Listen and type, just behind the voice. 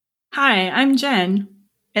Hi, I'm Jen.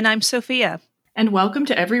 And I'm Sophia. And welcome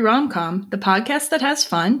to Every Rom-Com, the podcast that has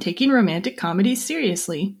fun taking romantic comedies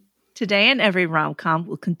seriously. Today in Every Rom-Com,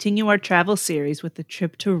 we'll continue our travel series with a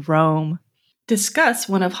trip to Rome. Discuss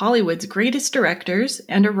one of Hollywood's greatest directors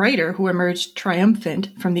and a writer who emerged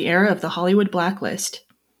triumphant from the era of the Hollywood blacklist.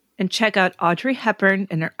 And check out Audrey Hepburn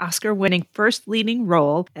in her Oscar-winning first leading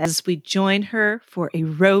role as we join her for a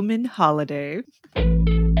Roman holiday.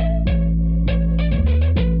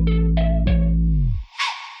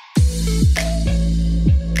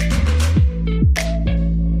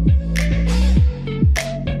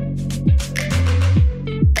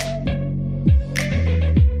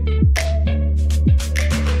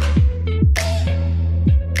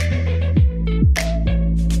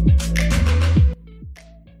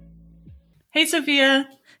 Hey, Sophia.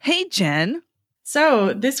 Hey, Jen.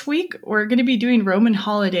 So this week we're going to be doing Roman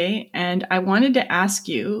Holiday, and I wanted to ask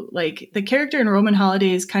you, the character in Roman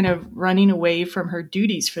Holiday is kind of running away from her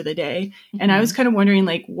duties for the day, and I was kind of wondering,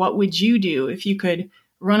 what would you do if you could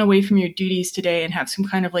run away from your duties today and have some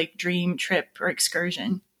kind of dream trip or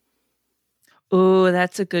excursion? Oh,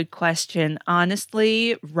 that's a good question.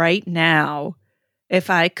 Honestly, right now,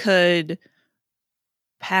 if I could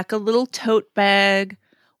pack a little tote bag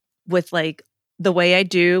with the way I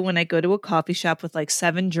do when I go to a coffee shop with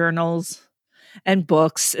 7 journals and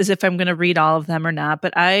books, as if I'm going to read all of them or not.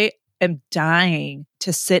 But I am dying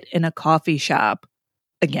to sit in a coffee shop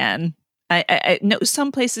again. I know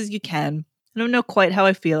some places you can. I don't know quite how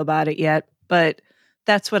I feel about it yet, but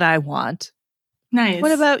that's what I want. Nice.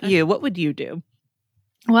 What about you? What would you do?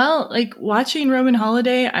 Well, watching Roman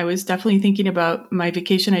Holiday, I was definitely thinking about my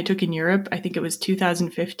vacation I took in Europe. I think it was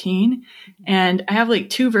 2015. And I have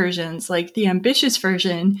 2 versions. The ambitious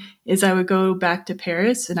version is I would go back to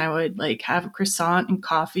Paris and I would have a croissant and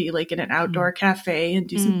coffee in an outdoor cafe and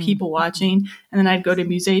do some people watching. And then I'd go to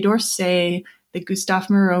Musée d'Orsay, the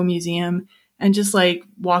Gustave Moreau Museum, and just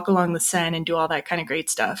walk along the Seine and do all that kind of great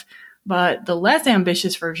stuff. But the less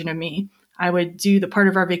ambitious version of me, I would do the part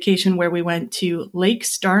of our vacation where we went to Lake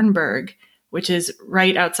Starnberg, which is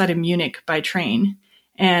right outside of Munich by train,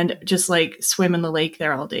 and just swim in the lake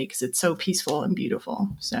there all day because it's so peaceful and beautiful.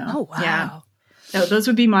 So, Oh, wow. Yeah. So those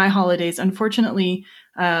would be my holidays. Unfortunately,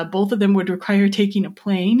 both of them would require taking a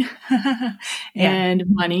plane and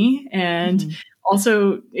money and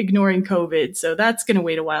also ignoring COVID. So that's going to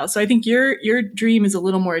wait a while. So I think your dream is a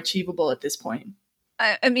little more achievable at this point.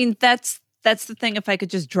 I mean, that's the thing if I could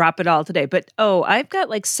just drop it all today. But, I've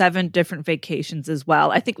got 7 different vacations as well.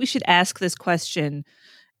 I think we should ask this question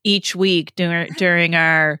each week during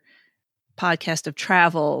our podcast of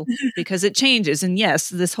travel because it changes. And yes,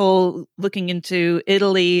 this whole looking into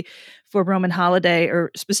Italy for Roman holiday, or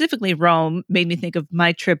specifically Rome, made me think of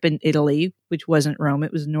my trip in Italy, which wasn't Rome,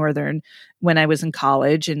 it was Northern, when I was in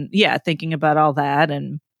college. And yeah, thinking about all that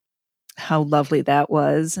and how lovely that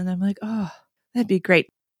was. And I'm like, oh, that'd be great.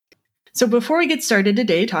 So before we get started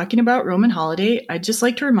today talking about Roman Holiday, I'd just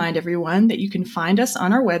like to remind everyone that you can find us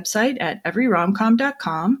on our website at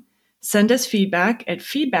everyromcom.com, send us feedback at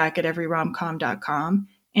feedback@everyromcom.com,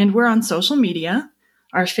 and we're on social media.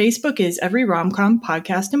 Our Facebook is Every Romcom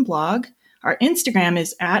Podcast and Blog, our Instagram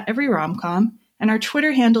is @everyromcom, and our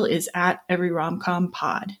Twitter handle is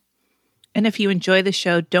 @everyromcompod. And if you enjoy the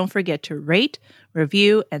show, don't forget to rate,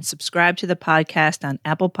 review, and subscribe to the podcast on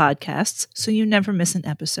Apple Podcasts so you never miss an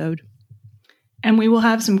episode. And we will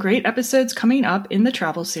have some great episodes coming up in the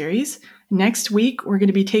travel series. Next week, we're going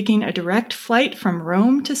to be taking a direct flight from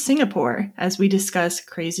Rome to Singapore as we discuss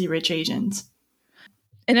Crazy Rich Asians.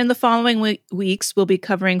 And in the following weeks, we'll be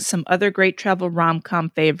covering some other great travel rom-com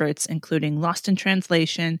favorites, including Lost in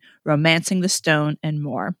Translation, Romancing the Stone, and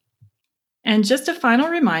more. And just a final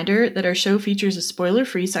reminder that our show features a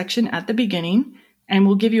spoiler-free section at the beginning, and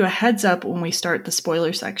we'll give you a heads up when we start the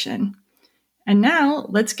spoiler section. And now,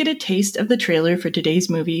 let's get a taste of the trailer for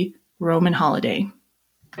today's movie, Roman Holiday.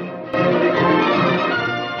 She's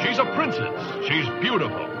a princess. She's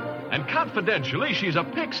beautiful. And confidentially, she's a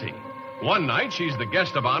pixie. One night, she's the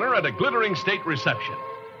guest of honor at a glittering state reception.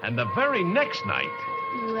 And the very next night...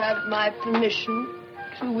 You have my permission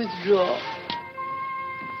to withdraw.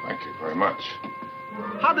 Thank you very much.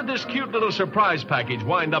 How did this cute little surprise package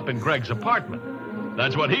wind up in Greg's apartment?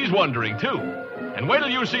 That's what he's wondering, too. And wait till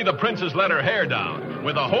you see the princess let her hair down,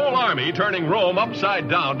 with a whole army turning Rome upside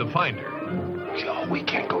down to find her. Joe, we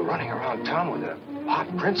can't go running around town with a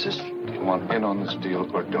hot princess. Do you want in on this deal,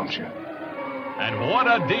 or don't you? And what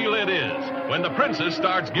a deal it is when the princess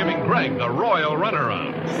starts giving Greg the royal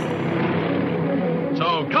runaround.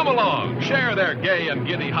 So come along, share their gay and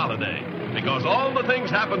giddy holiday, because all the things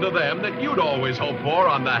happen to them that you'd always hope for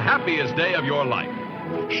on the happiest day of your life.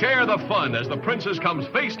 Share the fun as the princess comes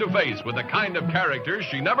face to face with the kind of characters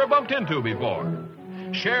she never bumped into before.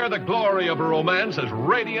 Share the glory of a romance as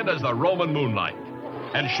radiant as the Roman moonlight.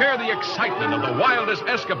 And share the excitement of the wildest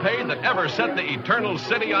escapade that ever set the Eternal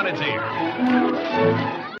City on its ear.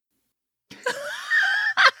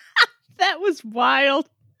 That was wild.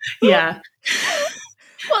 Yeah.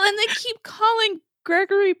 Well, and they keep calling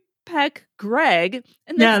Gregory Peck Greg,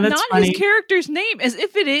 and Yeah, that's that's not funny. his character's name, as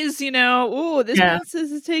if it is, this Yeah.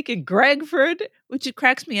 princess is taking Gregford, which it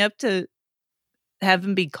cracks me up to have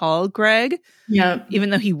him be called Greg, Yeah. even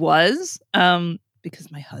though he was,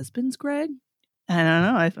 because my husband's Greg. I don't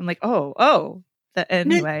know. I'm like,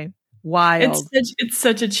 anyway, wild. It's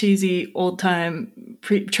such a cheesy old time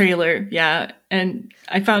trailer, yeah. And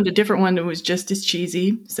I found a different one that was just as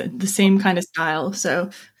cheesy, so the same kind of style. So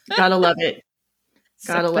gotta love it.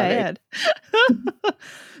 Gotta So love bad.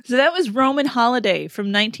 So that was Roman Holiday from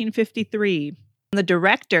 1953. The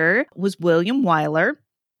director was William Wyler.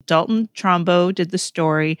 Dalton Trumbo did the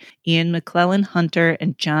story. Ian McClellan Hunter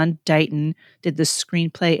and John Dighton did the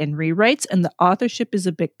screenplay and rewrites. And the authorship is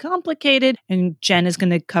a bit complicated, and Jen is going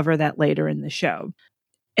to cover that later in the show.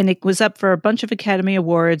 And it was up for a bunch of Academy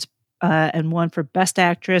Awards and won for Best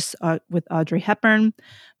Actress with Audrey Hepburn,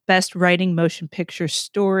 Best Writing Motion Picture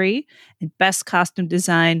Story, and Best Costume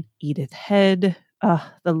Design, Edith Head.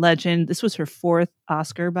 The legend. This was her 4th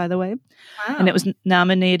Oscar, by the way. Wow. And it was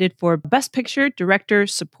nominated for Best Picture, Director,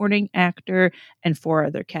 Supporting Actor, and 4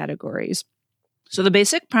 other categories. So the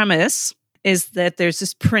basic premise is that there's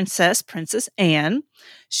this princess, Princess Anne.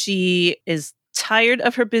 She is tired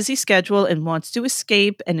of her busy schedule and wants to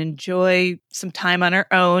escape and enjoy some time on her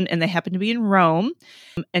own. And they happen to be in Rome.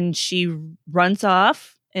 And she runs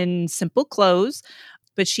off in simple clothes.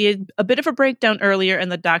 But she had a bit of a breakdown earlier,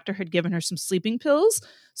 and the doctor had given her some sleeping pills.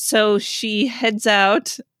 So she heads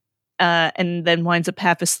out and then winds up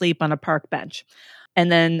half asleep on a park bench.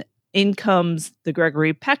 And then in comes the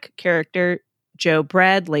Gregory Peck character, Joe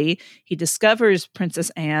Bradley. He discovers Princess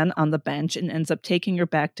Anne on the bench and ends up taking her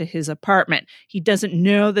back to his apartment. He doesn't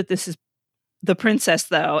know that this is the princess,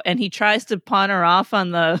 though, and he tries to pawn her off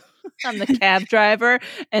on the cab driver,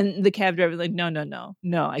 and the cab driver is like, no,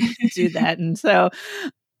 I can't do that. And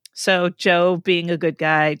so Joe, being a good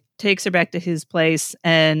guy, takes her back to his place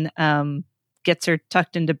and gets her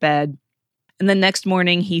tucked into bed. And the next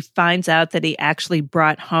morning, he finds out that he actually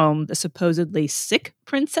brought home the supposedly sick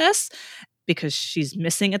princess because she's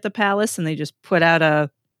missing at the palace, and they just put out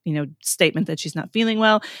a statement that she's not feeling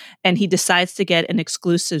well. And he decides to get an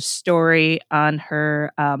exclusive story on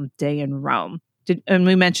her day in Rome. And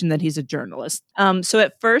we mentioned that he's a journalist. So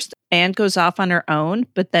at first, Anne goes off on her own,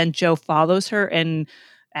 but then Joe follows her and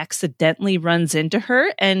accidentally runs into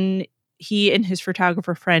her. And he and his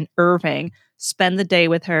photographer friend Irving spend the day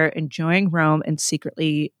with her, enjoying Rome and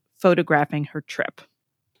secretly photographing her trip.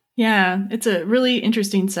 Yeah, it's a really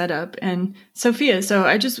interesting setup. And Sophia,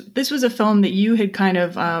 this was a film that you had kind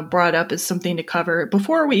of brought up as something to cover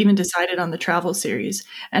before we even decided on the travel series.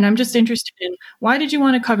 And I'm just interested in, why did you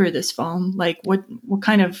want to cover this film? Like, what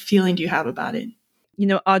kind of feeling do you have about it?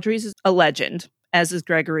 Audrey's is a legend, as is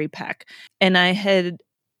Gregory Peck. And I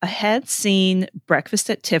had seen Breakfast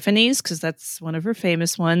at Tiffany's, because that's one of her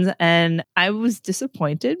famous ones. And I was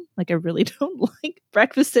disappointed. Like, I really don't like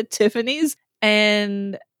Breakfast at Tiffany's.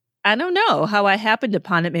 And I don't know how I happened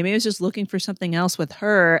upon it. Maybe I was just looking for something else with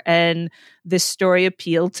her, and this story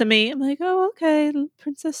appealed to me. I'm like, oh, okay,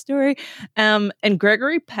 princess story. And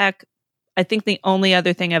Gregory Peck, I think the only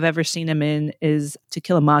other thing I've ever seen him in is To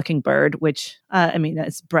Kill a Mockingbird, which,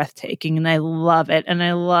 that's breathtaking, and I love it. And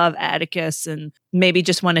I love Atticus, and maybe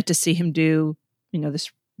just wanted to see him do,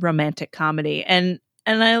 this romantic comedy. And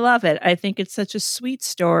I love it. I think it's such a sweet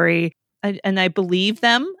story. And I believe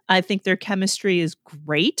them. I think their chemistry is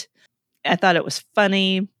great. I thought it was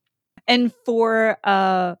funny. And for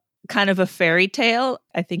kind of a fairy tale,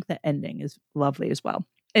 I think the ending is lovely as well.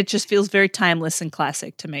 It just feels very timeless and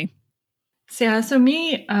classic to me. So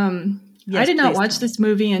me, I did not watch this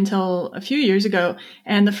movie until a few years ago.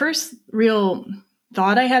 And the first real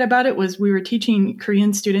thought I had about it was we were teaching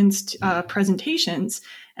Korean students presentations.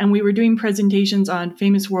 And we were doing presentations on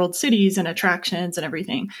famous world cities and attractions and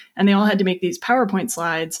everything. And they all had to make these PowerPoint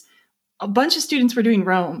slides. A bunch of students were doing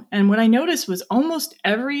Rome. And what I noticed was almost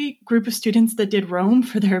every group of students that did Rome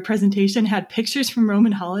for their presentation had pictures from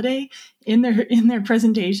Roman Holiday in their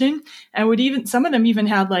presentation. And some of them even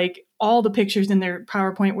had like all the pictures in their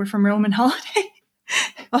PowerPoint were from Roman Holiday.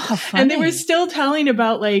 Oh, funny. And they were still telling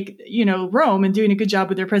about like, Rome and doing a good job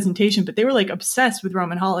with their presentation, but they were like obsessed with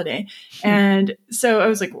Roman Holiday. And so I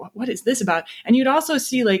was like, what is this about? And you'd also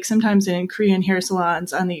see like sometimes in Korean hair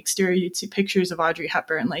salons on the exterior, you'd see pictures of Audrey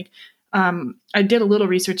Hepburn. Like, I did a little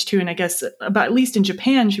research too, and I guess about at least in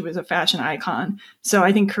Japan, she was a fashion icon. So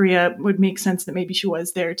I think Korea would make sense that maybe she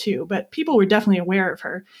was there too. But people were definitely aware of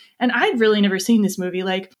her. And I'd really never seen this movie.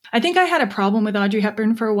 Like, I think I had a problem with Audrey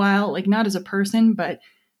Hepburn for a while, like not as a person, but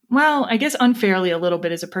well, I guess unfairly a little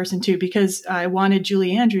bit as a person too, because I wanted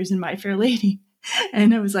Julie Andrews in My Fair Lady.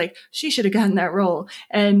 And I was like, she should have gotten that role.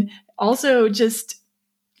 And also just,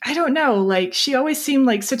 I don't know, like she always seemed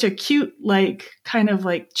like such a cute, like kind of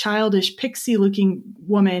like childish pixie looking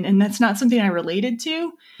woman. And that's not something I related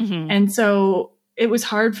to. Mm-hmm. And so it was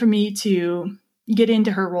hard for me to get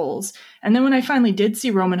into her roles. And then when I finally did see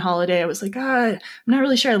Roman Holiday, I was like, I'm not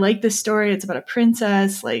really sure I like this story. It's about a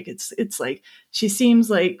princess. Like it's like, she seems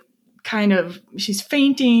like kind of, she's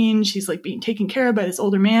fainting. She's like being taken care of by this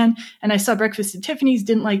older man. And I saw Breakfast at Tiffany's,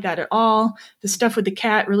 didn't like that at all. The stuff with the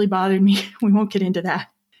cat really bothered me. We won't get into that.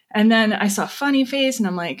 And then I saw Funny Face and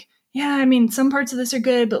I'm like, yeah, I mean, some parts of this are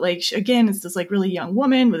good, but like, again, it's this like really young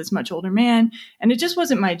woman with this much older man. And it just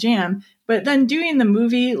wasn't my jam. But then doing the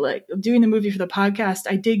movie for the podcast,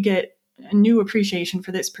 I did get a new appreciation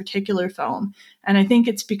for this particular film. And I think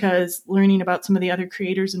it's because learning about some of the other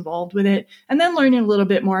creators involved with it, and then learning a little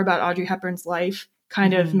bit more about Audrey Hepburn's life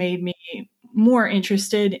kind of made me more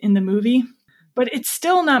interested in the movie. But it's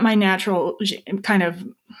still not my natural kind of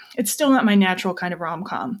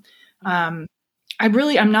rom-com.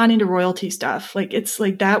 I'm not into royalty stuff. Like it's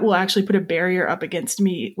like that will actually put a barrier up against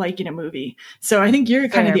me liking a movie. So I think you're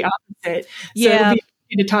kind of the opposite. So yeah. It'll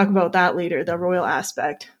be to talk about that later, the royal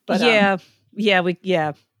aspect. But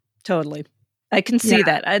totally. I can see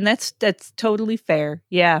that. And that's totally fair.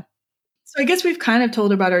 Yeah. So I guess we've kind of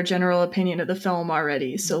told about our general opinion of the film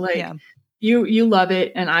already. So like you love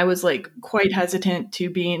it. And I was like quite hesitant to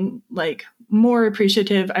being like more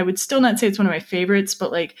appreciative. I would still not say it's one of my favorites,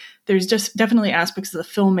 but like there's just definitely aspects of the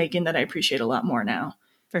filmmaking that I appreciate a lot more now.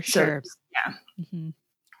 For sure. So, yeah. Mm-hmm.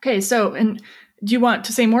 Okay. So, and do you want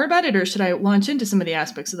to say more about it or should I launch into some of the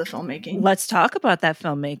aspects of the filmmaking? Let's talk about that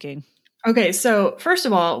filmmaking. Okay. So first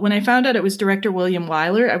of all, when I found out it was director William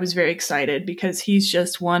Wyler, I was very excited because he's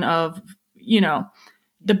just one of,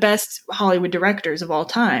 the best Hollywood directors of all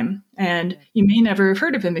time. And you may never have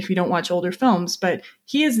heard of him if you don't watch older films, but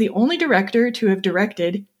he is the only director to have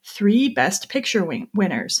directed 3 Best Picture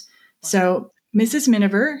winners. So Mrs.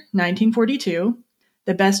 Miniver, 1942,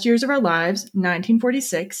 The Best Years of Our Lives,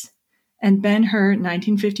 1946, and Ben-Hur,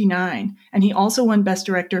 1959. And he also won Best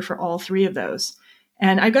Director for all 3 of those.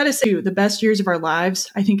 And I got to say, The Best Years of Our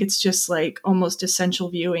Lives, I think it's just like almost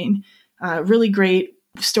essential viewing. Really great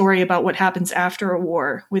story about what happens after a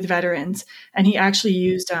war with veterans. And he actually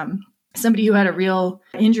used somebody who had a real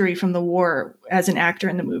injury from the war as an actor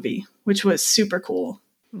in the movie, which was super cool.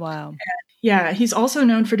 Wow. Yeah, he's also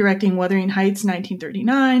known for directing Wuthering Heights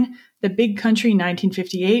 1939, The Big Country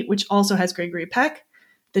 1958, which also has Gregory Peck,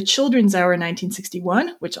 The Children's Hour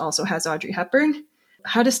 1961, which also has Audrey Hepburn,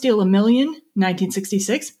 How to Steal a Million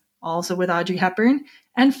 1966, also with Audrey Hepburn,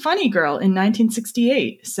 and Funny Girl in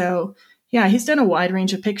 1968. So yeah, he's done a wide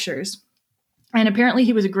range of pictures. And apparently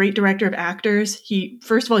he was a great director of actors.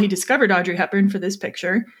 First of all, he discovered Audrey Hepburn for this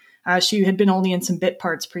picture. She had been only in some bit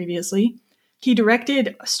parts previously. He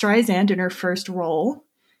directed Streisand in her first role.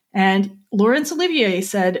 And Laurence Olivier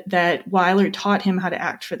said that Wyler taught him how to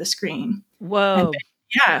act for the screen. Whoa.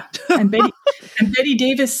 And Betty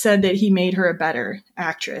Davis said that he made her a better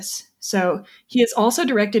actress. So he has also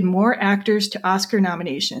directed more actors to Oscar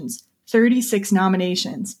nominations, 36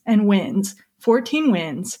 nominations, and 14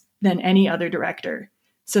 wins than any other director.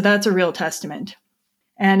 So that's a real testament.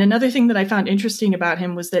 And another thing that I found interesting about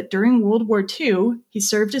him was that during World War II, he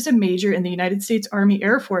served as a major in the United States Army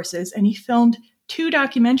Air Forces, and he filmed 2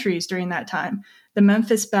 documentaries during that time. The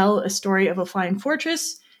Memphis Belle, A Story of a Flying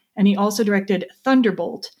Fortress, and he also directed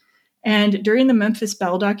Thunderbolt. And during the Memphis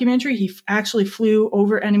Belle documentary, he actually flew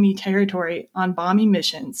over enemy territory on bombing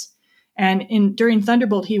missions. And during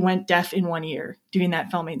Thunderbolt, he went deaf in 1 ear doing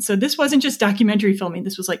that filming. So this wasn't just documentary filming.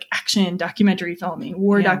 This was like action documentary filming,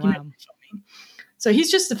 war documentary filming. So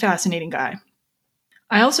he's just a fascinating guy.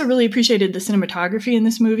 I also really appreciated the cinematography in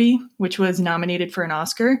this movie, which was nominated for an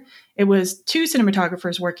Oscar. It was 2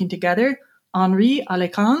 cinematographers working together, Henri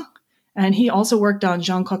Alecan, and he also worked on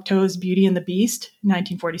Jean Cocteau's Beauty and the Beast,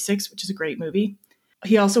 1946, which is a great movie.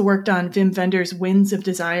 He also worked on Wim Wenders' Winds of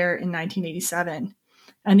Desire in 1987.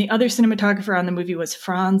 And the other cinematographer on the movie was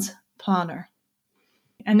Franz Planer.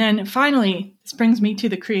 And then finally, this brings me to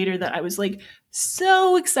the creator that I was like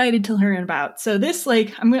so excited to learn about. So this,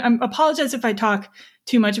 like, I'm apologize if I talk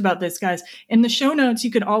too much about this, guys. In the show notes,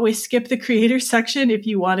 you can always skip the creator section if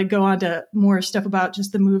you want to go on to more stuff about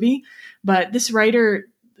just the movie. But this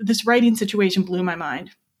writing situation blew my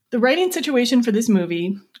mind. The writing situation for this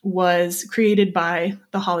movie was created by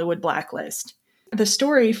the Hollywood Blacklist. The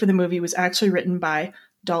story for the movie was actually written by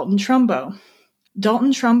Dalton Trumbo.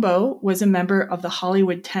 Dalton Trumbo was a member of the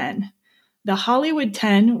Hollywood 10. The Hollywood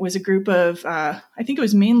 10 was a group of, I think it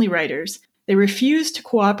was mainly writers. They refused to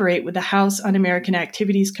cooperate with the House Un-American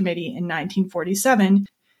Activities Committee in 1947.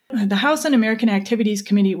 The House Un-American Activities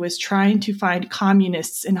Committee was trying to find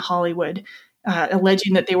communists in Hollywood,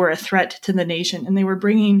 alleging that they were a threat to the nation. And they were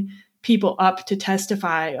bringing people up to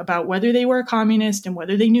testify about whether they were a communist and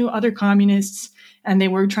whether they knew other communists. And they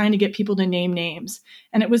were trying to get people to name names.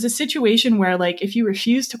 And it was a situation where, like, if you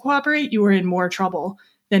refused to cooperate, you were in more trouble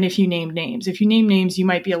than if you named names. If you name names, you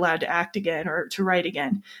might be allowed to act again or to write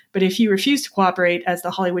again. But if you refused to cooperate, as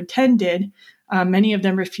the Hollywood 10 did, many of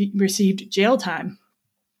them received jail time.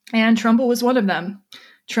 And Trumbo was one of them.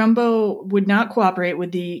 Trumbo would not cooperate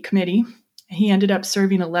with the committee. He ended up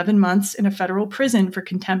serving 11 months in a federal prison for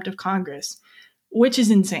contempt of Congress, which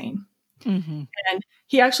is insane. Mm-hmm. And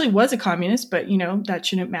he actually was a communist, but, that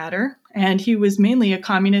shouldn't matter. And he was mainly a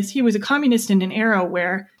communist. He was a communist in an era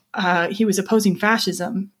where he was opposing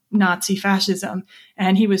fascism, Nazi fascism,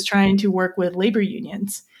 and he was trying to work with labor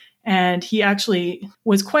unions. And he actually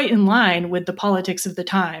was quite in line with the politics of the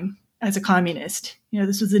time as a communist.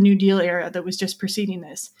 This was the New Deal era that was just preceding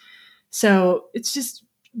this. So it's just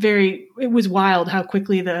it was wild how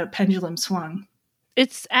quickly the pendulum swung.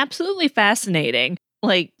 It's absolutely fascinating.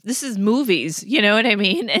 Like, this is movies, you know what I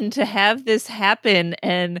mean? And to have this happen,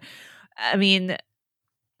 and I mean,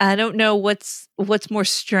 I don't know what's more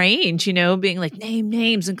strange, being like, name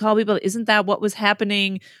names and call people. Isn't that what was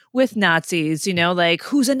happening with Nazis? Like,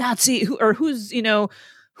 who's a Nazi or who's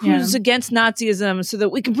against Nazism so that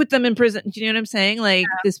we can put them in prison. Do you know what I'm saying? Like,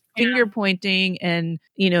 this finger pointing and,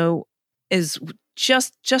 is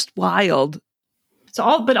just wild. So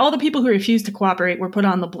all the people who refused to cooperate were put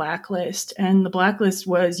on the blacklist. And the blacklist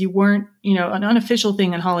was, you weren't, an unofficial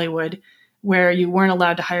thing in Hollywood where you weren't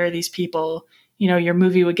allowed to hire these people. Your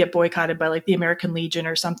movie would get boycotted by like the American Legion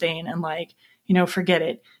or something, and forget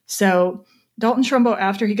it. So Dalton Trumbo,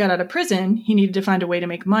 after he got out of prison, he needed to find a way to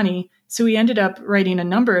make money. So he ended up writing a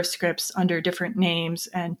number of scripts under different names.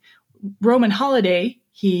 And Roman Holiday,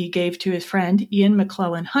 he gave to his friend, Ian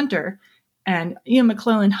McClellan Hunter. And Ian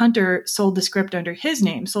McClellan Hunter sold the script under his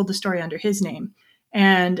name, sold the story under his name.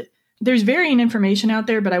 And there's varying information out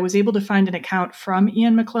there, but I was able to find an account from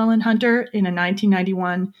Ian McClellan Hunter in a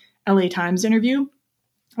 1991 LA Times interview.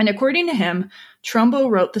 And according to him, Trumbo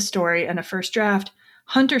wrote the story and a first draft.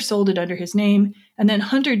 Hunter sold it under his name. And then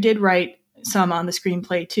Hunter did write some on the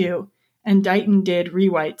screenplay too. And Dighton did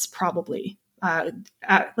rewrites probably. At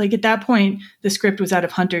that point, the script was out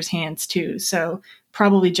of Hunter's hands too. So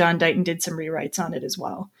probably John Dighton did some rewrites on it as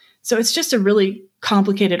well. So it's just a really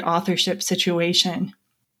complicated authorship situation.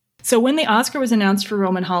 So when the Oscar was announced for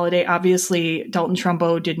Roman Holiday, obviously Dalton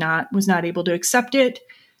Trumbo was not able to accept it.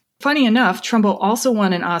 Funny enough, Trumbo also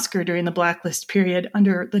won an Oscar during the blacklist period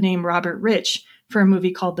under the name Robert Rich for a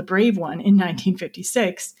movie called The Brave One in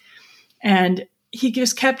 1956. And he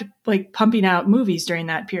just kept pumping out movies during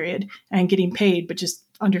that period and getting paid, but just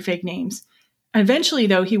under fake names. Eventually,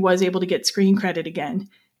 though, he was able to get screen credit again.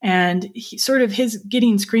 And his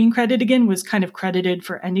getting screen credit again was kind of credited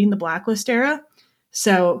for ending the blacklist era.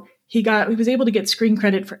 So he was able to get screen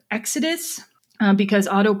credit for Exodus because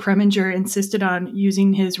Otto Preminger insisted on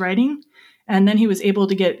using his writing. And then he was able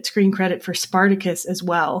to get screen credit for Spartacus as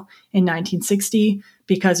well in 1960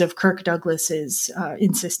 because of Kirk Douglas's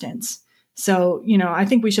insistence. So, I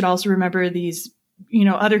think we should also remember these,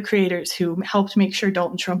 other creators who helped make sure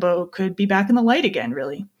Dalton Trumbo could be back in the light again,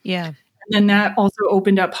 really. Yeah. And then that also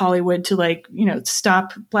opened up Hollywood to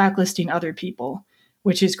stop blacklisting other people,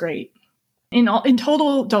 which is great. In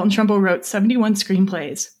total, Dalton Trumbo wrote 71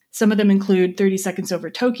 screenplays. Some of them include 30 Seconds Over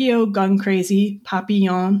Tokyo, Gun Crazy,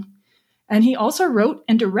 Papillon. And he also wrote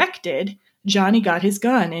and directed Johnny Got His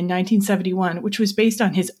Gun in 1971, which was based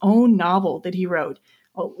on his own novel that he wrote.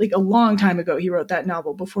 A long time ago, he wrote that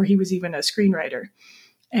novel before he was even a screenwriter.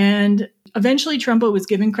 And eventually, Trumbo was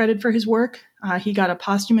given credit for his work. He got a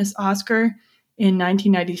posthumous Oscar in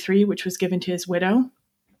 1993, which was given to his widow.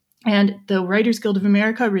 And the Writers Guild of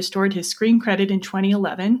America restored his screen credit in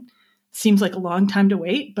 2011. Seems like a long time to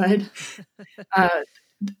wait, but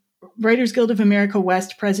Writers Guild of America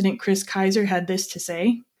West President Chris Kaiser had this to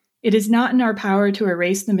say. It is not in our power to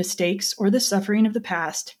erase the mistakes or the suffering of the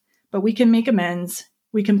past, but we can make amends.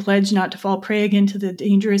 We can pledge not to fall prey again to the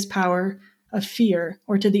dangerous power of fear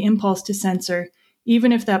or to the impulse to censor,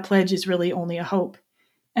 even if that pledge is really only a hope.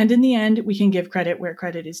 And in the end, we can give credit where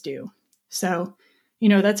credit is due. So,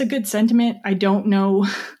 that's a good sentiment. I don't know.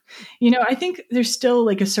 I think there's still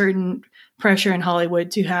like a certain pressure in Hollywood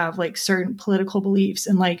to have like certain political beliefs.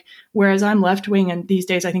 And like, whereas I'm left wing and these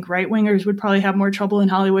days I think right wingers would probably have more trouble in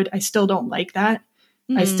Hollywood, I still don't like that.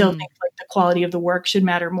 I still think like the quality of the work should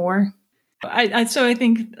matter more. So I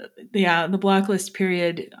think, the Blacklist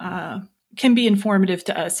period can be informative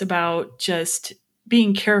to us about just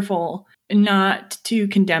being careful not to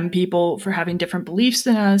condemn people for having different beliefs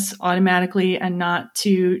than us automatically, and not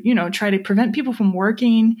to, try to prevent people from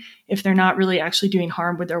working if they're not really actually doing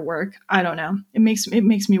harm with their work. I don't know. It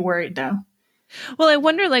makes me worried though. Well, I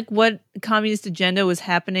wonder like what communist agenda was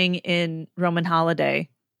happening in Roman Holiday.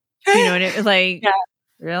 And it was like, yeah.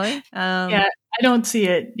 Really? Yeah, I don't see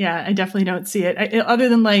it. Yeah, I definitely don't see it. Other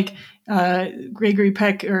than like Gregory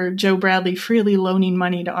Peck or Joe Bradley freely loaning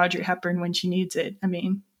money to Audrey Hepburn when she needs it. I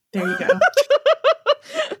mean, there you go.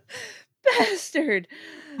 Bastard.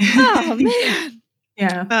 Oh, man.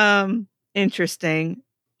 Yeah. Interesting.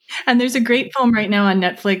 And there's a great film right now on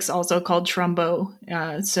Netflix also called Trumbo.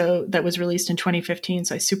 So that was released in 2015.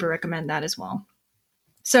 So I super recommend that as well.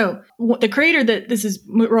 So the creator that this is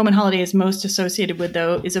Roman Holiday is most associated with,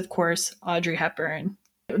 though, is, of course, Audrey Hepburn.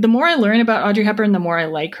 The more I learn about Audrey Hepburn, the more I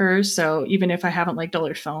like her. So even if I haven't liked all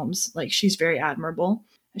her films, like, she's very admirable.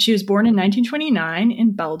 She was born in 1929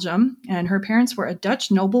 in Belgium, and her parents were a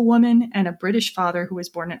Dutch noblewoman and a British father who was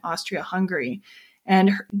born in Austria-Hungary.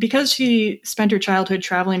 And because she spent her childhood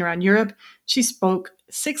traveling around Europe, she spoke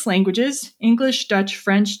 6 languages: English, Dutch,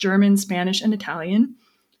 French, German, Spanish, and Italian.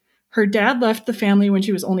 Her dad left the family when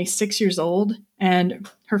she was only 6 years old, and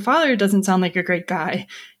her father doesn't sound like a great guy.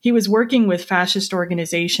 He was working with fascist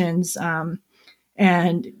organizations,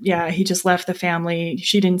 and he just left the family.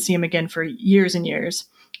 She didn't see him again for years and years,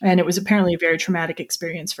 and it was apparently a very traumatic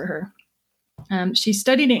experience for her. She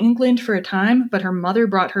studied in England for a time, but her mother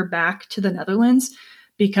brought her back to the Netherlands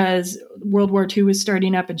because World War II was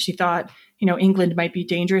starting up, and she thought, England might be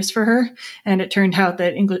dangerous for her, and it turned out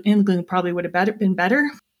that England probably would have been better.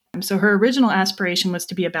 So her original aspiration was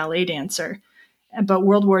to be a ballet dancer, but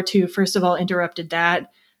World War II, first of all, interrupted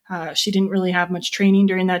that. She didn't really have much training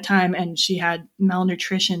during that time, and she had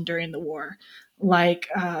malnutrition during the war.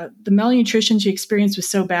 The malnutrition she experienced was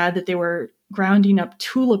so bad that they were grounding up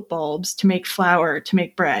tulip bulbs to make flour, to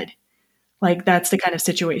make bread. Like, that's the kind of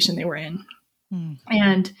situation they were in.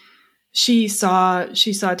 And she saw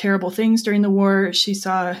terrible things during the war. She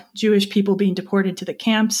saw Jewish people being deported to the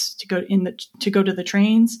camps to go to the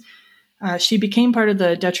trains. She became part of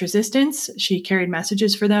the Dutch resistance. She carried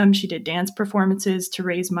messages for them. She did dance performances to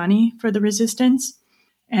raise money for the resistance.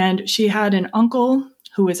 And she had an uncle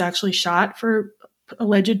who was actually shot for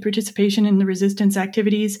alleged participation in the resistance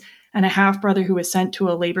activities, and a half-brother who was sent to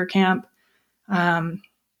a labor camp.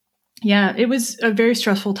 It was a very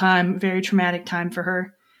stressful time, very traumatic time for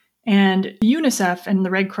her. And UNICEF and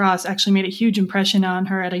the Red Cross actually made a huge impression on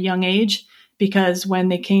her at a young age, because when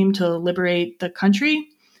they came to liberate the country,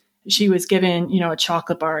 she was given, a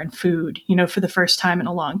chocolate bar and food, for the first time in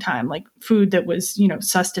a long time, like food that was,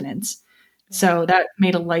 sustenance. So that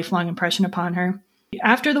made a lifelong impression upon her.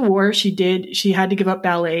 After the war, she had to give up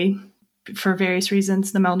ballet for various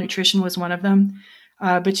reasons. The malnutrition was one of them.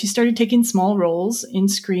 But she started taking small roles in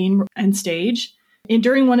screen and stage. And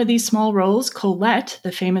during one of these small roles, Colette,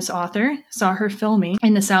 the famous author, saw her filming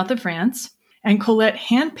in the south of France. And Colette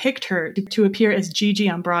handpicked her to appear as Gigi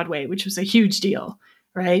on Broadway, which was a huge deal,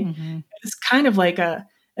 right? Mm-hmm. It's kind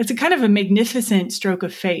of a magnificent stroke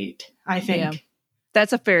of fate, I think. Yeah.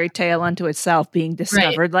 That's a fairy tale unto itself, being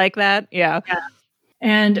discovered like that. Yeah.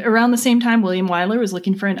 And around the same time, William Wyler was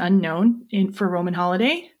looking for an unknown for Roman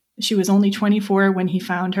Holiday. She was only 24 when he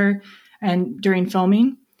found her and during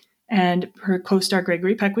filming. And her co-star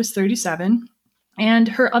Gregory Peck was 37. And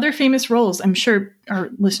her other famous roles, I'm sure our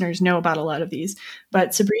listeners know about a lot of these,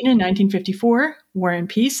 but Sabrina in 1954, War and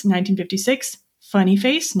Peace 1956, Funny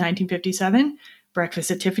Face 1957,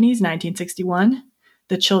 Breakfast at Tiffany's 1961,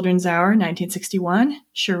 The Children's Hour 1961,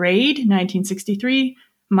 Charade 1963,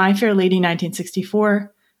 My Fair Lady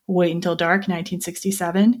 1964, Wait Until Dark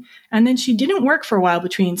 1967. And then she didn't work for a while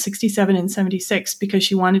between 67 and 76 because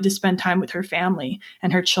she wanted to spend time with her family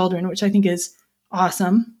and her children, which I think is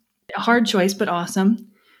awesome. A hard choice, but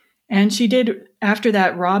awesome. And she did, after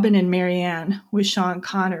that, Robin and Marianne with Sean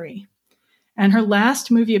Connery. And her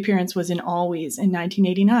last movie appearance was in Always in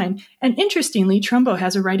 1989. And interestingly, Trumbo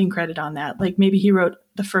has a writing credit on that. Like maybe he wrote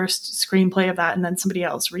the first screenplay of that and then somebody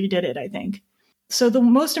else redid it, I think. So the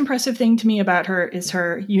most impressive thing to me about her is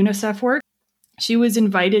her UNICEF work. She was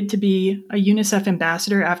invited to be a UNICEF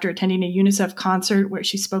ambassador after attending a UNICEF concert where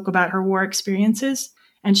she spoke about her war experiences.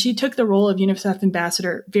 And she took the role of UNICEF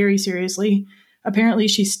ambassador very seriously. Apparently,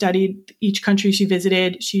 she studied each country she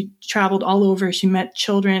visited. She traveled all over. She met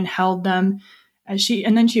children, held them. And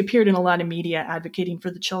then she appeared in a lot of media advocating for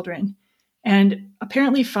the children. And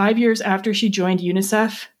apparently, 5 years after she joined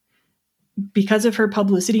UNICEF, because of her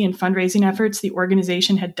publicity and fundraising efforts, the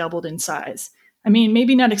organization had doubled in size. I mean,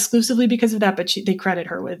 maybe not exclusively because of that, but they credit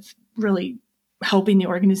her with really helping the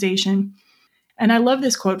organization. And I love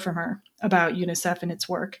this quote from her about UNICEF and its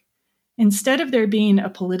work. Instead of there being a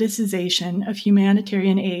politicization of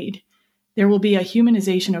humanitarian aid, there will be a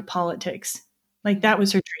humanization of politics. Like that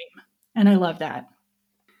was her dream. And I love that.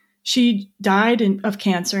 She died of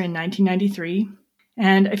cancer in 1993.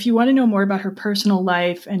 And if you want to know more about her personal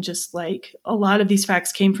life and just like a lot of these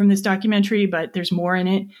facts came from this documentary, but there's more in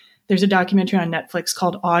it. There's a documentary on Netflix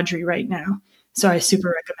called Audrey right now. So I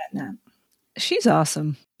super recommend that. She's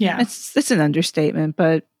awesome. Yeah. It's an understatement,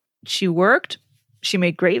 but she worked, she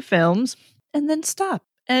made great films, and then stopped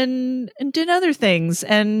and did other things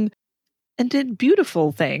and did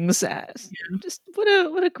beautiful things. Just what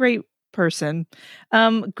a great person.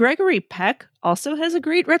 Gregory Peck also has a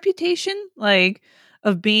great reputation, like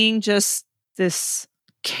of being just this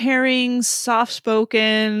caring,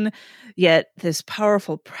 soft-spoken, yet this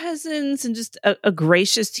powerful presence and just a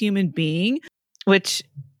gracious human being, which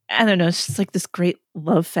I don't know, it's just like this great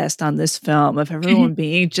love fest on this film of everyone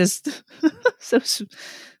being just so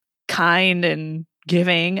kind and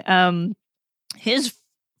giving. His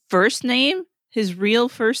real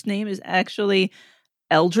first name is actually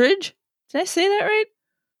Eldred. Did I say that right?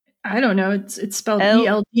 I don't know. It's spelled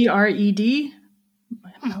Eldred.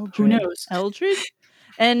 Who knows? Eldred.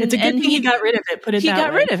 And it's a good thing he got rid of it. Put it that way. He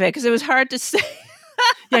got rid of it because it was hard to say.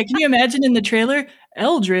 Yeah, can you imagine in the trailer,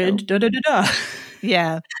 Eldred, da-da-da-da.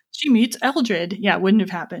 Yeah. She meets Eldred. Yeah, it wouldn't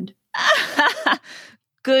have happened.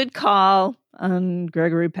 Good call on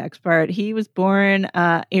Gregory Peck's part. He was born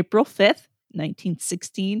April 5th,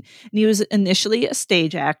 1916, and he was initially a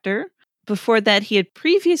stage actor. Before that, he had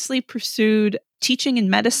previously pursued teaching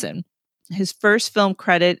in medicine. His first film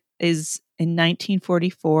credit is in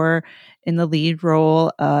 1944 in the lead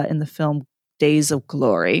role in the film Days of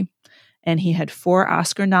Glory. And he had 4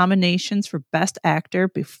 Oscar nominations for Best Actor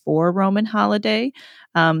before Roman Holiday,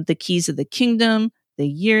 The Keys of the Kingdom, The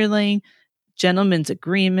Yearling, Gentleman's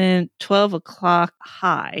Agreement, 12 O'Clock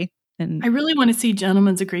High. And I really want to see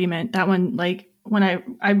Gentleman's Agreement. That one, like, when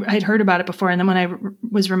I'd heard about it before, and then when I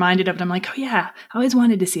was reminded of it, I'm like, oh yeah, I always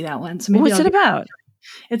wanted to see that one. So maybe what's it about?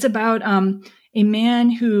 It's about a man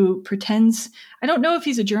who pretends, I don't know if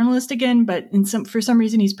he's a journalist again, but for some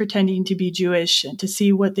reason he's pretending to be Jewish and to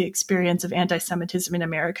see what the experience of anti-Semitism in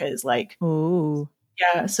America is like. Oh,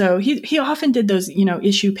 yeah. So he often did those,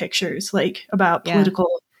 issue pictures like about political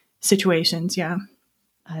situations. Yeah.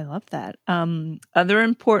 I love that. Other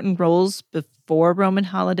important roles before Roman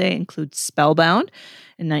Holiday include Spellbound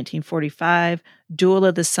in 1945, Duel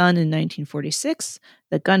of the Sun in 1946,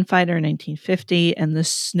 The Gunfighter in 1950, and The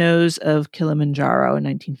Snows of Kilimanjaro in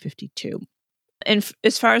 1952. And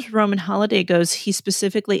as far as Roman Holiday goes, he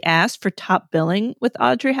specifically asked for top billing with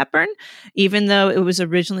Audrey Hepburn, even though it was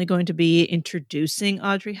originally going to be introducing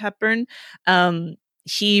Audrey Hepburn.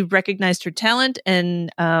 He recognized her talent,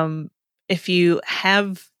 and if you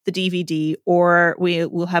have the DVD, or we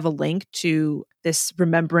will have a link to this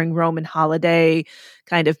Remembering Roman Holiday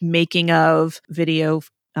kind of making of video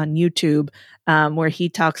on YouTube, where he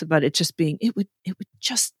talks about it just being, it would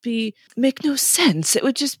just be, make no sense. It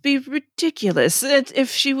would just be ridiculous if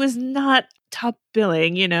she was not top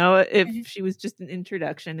billing, if she was just an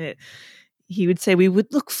introduction, he would say we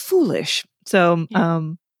would look foolish. So,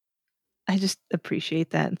 I just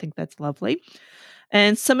appreciate that and think that's lovely.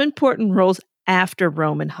 And some important roles after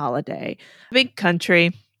Roman Holiday: Big Country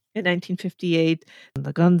in 1958,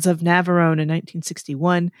 The Guns of Navarone in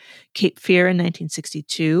 1961, Cape Fear in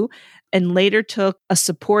 1962, and later took a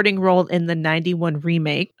supporting role in the 91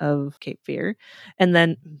 remake of Cape Fear. And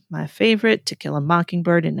then my favorite, To Kill a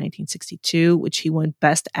Mockingbird in 1962, which he won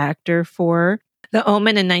Best Actor for, The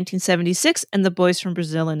Omen in 1976, and The Boys from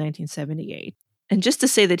Brazil in 1978. And just to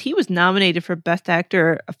say that he was nominated for Best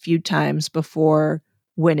Actor a few times before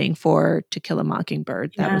winning for To Kill a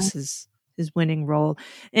Mockingbird. That was his winning role.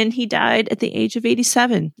 And he died at the age of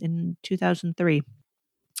 87 in 2003.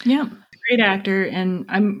 Yeah. great actor, and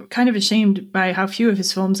I'm kind of ashamed by how few of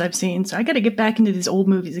his films I've seen. So I got to get back into these old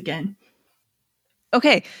movies again.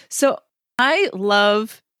 Okay, so I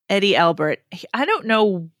love Eddie Albert. I don't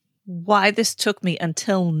know why this took me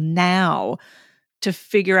until now to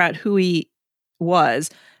figure out who he was.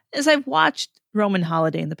 As I've watched Roman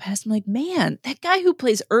Holiday in the past, I'm like, man, that guy who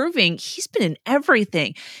plays Irving, he's been in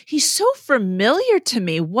everything. He's so familiar to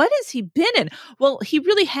me. What has he been in? Well, he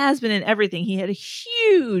really has been in everything. He had a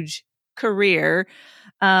huge career.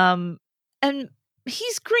 And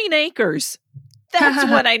he's Green Acres. That's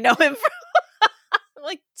what I know him from. I'm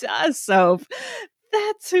like, duh, Soap.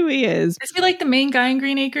 That's who he is. Is he like the main guy in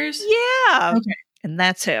Green Acres? Yeah. Okay. And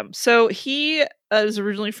that's him. So he is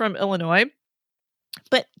originally from Illinois.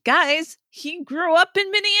 But guys, he grew up in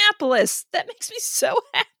Minneapolis. That makes me so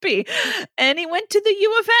happy. And he went to the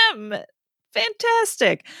U of M.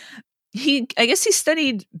 Fantastic. I guess he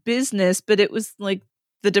studied business, but it was like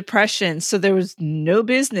the Depression. So there was no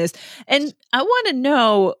business. And I want to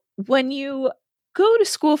know, when you go to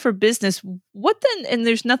school for business, what then, and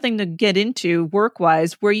there's nothing to get into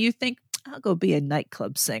work-wise, where you think, I'll go be a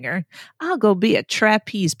nightclub singer. I'll go be a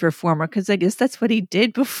trapeze performer, because I guess that's what he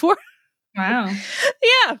did before. Wow.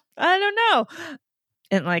 Yeah, I don't know.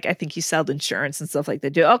 And like, I think he sold insurance and stuff like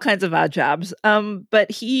that. Do all kinds of odd jobs.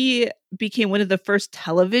 But he became one of the first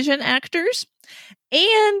television actors.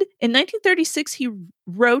 And in 1936, he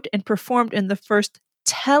wrote and performed in the first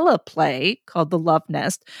teleplay called The Love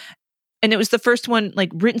Nest. And it was the first one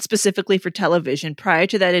like written specifically for television. Prior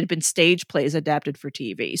to that, it had been stage plays adapted for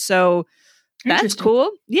TV. So that's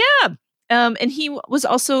cool. Yeah. And he was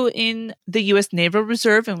also in the U.S. Naval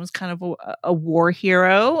Reserve and was kind of a war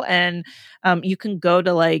hero. And you can go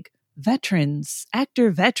to like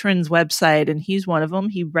actor veterans website, and he's one of them.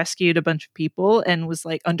 He rescued a bunch of people and was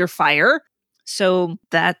like under fire. So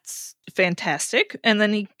that's fantastic. And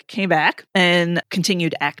then he came back and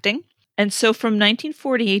continued acting. And so from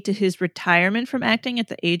 1948 to his retirement from acting at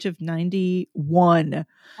the age of 91,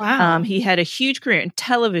 wow. He had a huge career in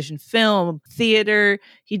television, film, theater.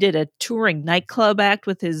 He did a touring nightclub act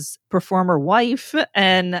with his performer wife,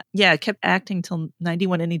 and kept acting till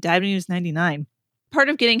 91, and he died when he was 99. Part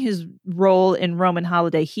of getting his role in Roman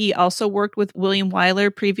Holiday, he also worked with William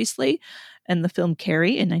Wyler previously in the film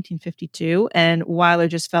Carrie in 1952, and Wyler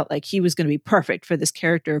just felt like he was going to be perfect for this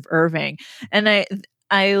character of Irving. And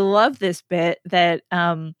I love this bit that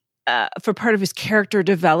for part of his character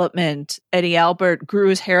development, Eddie Albert grew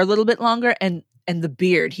his hair a little bit longer and the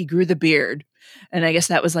beard. He grew the beard. And I guess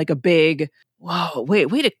that was like a big, way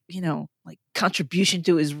to, like contribution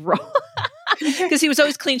to his role. Because he was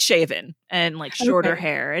always clean shaven and like shorter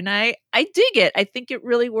hair. And I dig it. I think it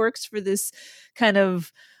really works for this kind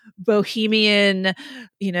of bohemian,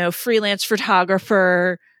 freelance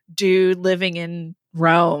photographer dude living in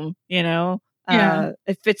Rome,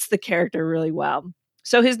 It fits the character really well.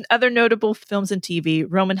 So his other notable films and TV,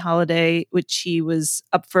 Roman Holiday, which he was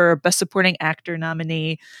up for Best Supporting Actor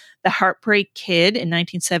nominee, The Heartbreak Kid in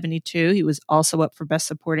 1972, he was also up for Best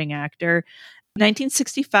Supporting Actor,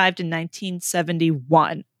 1965 to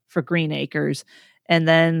 1971 for Green Acres, and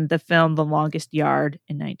then the film The Longest Yard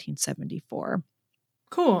in 1974.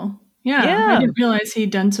 Cool. Yeah. I didn't realize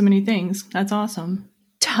he'd done so many things. That's awesome.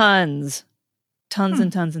 Tons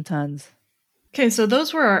and tons and tons. Okay, so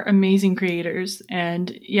those were our amazing creators,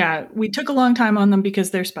 and we took a long time on them because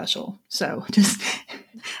they're special. So just,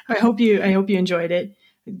 I hope you enjoyed it.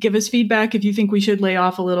 Give us feedback if you think we should lay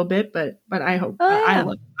off a little bit, but I hope I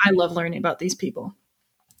love learning about these people.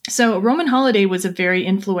 So Roman Holiday was a very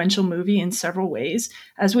influential movie in several ways.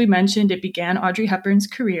 As we mentioned, it began Audrey Hepburn's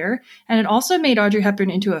career, and it also made Audrey Hepburn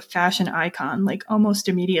into a fashion icon, like almost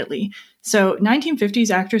immediately. So 1950s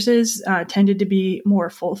actresses tended to be more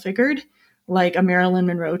full-figured, like a Marilyn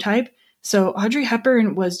Monroe type. So Audrey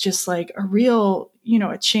Hepburn was just like a real,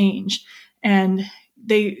 a change. And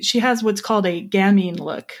she has what's called a gamine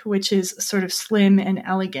look, which is sort of slim and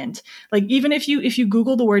elegant. Like even if you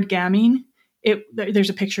Google the word gamine, there's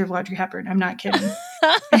a picture of Audrey Hepburn. I'm not kidding.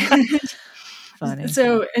 Funny.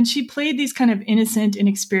 So, and she played these kind of innocent,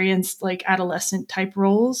 inexperienced, like adolescent type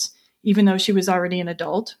roles, even though she was already an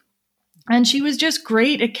adult. And she was just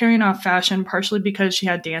great at carrying off fashion, partially because she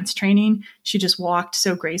had dance training. She just walked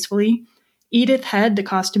so gracefully. Edith Head, the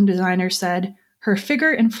costume designer, said, "Her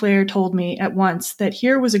figure and flair told me at once that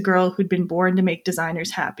here was a girl who'd been born to make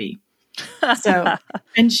designers happy." So,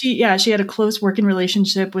 and she had a close working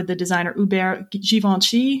relationship with the designer Hubert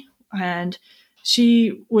Givenchy, and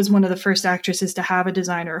she was one of the first actresses to have a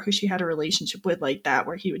designer who she had a relationship with like that,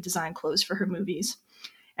 where he would design clothes for her movies.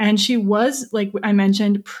 And she was, like I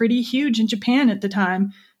mentioned, pretty huge in Japan at the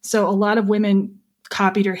time. So a lot of women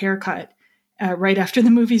copied her haircut right after the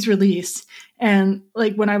movie's release. And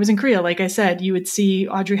like when I was in Korea, like I said, you would see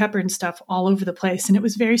Audrey Hepburn stuff all over the place. And it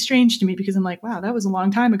was very strange to me because I'm like, wow, that was a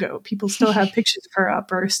long time ago. People still have pictures of her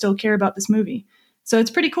up or still care about this movie. So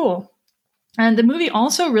it's pretty cool. And the movie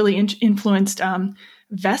also really influenced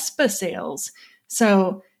Vespa sales.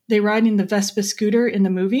 So they ride in the Vespa scooter in the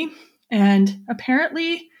movie. And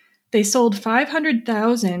apparently they sold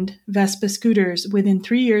 500,000 Vespa scooters within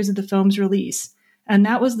 3 years of the film's release. And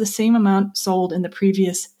that was the same amount sold in the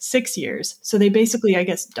previous 6 years. So they basically, I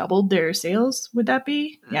guess, doubled their sales. Would that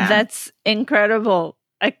be? Yeah. That's incredible.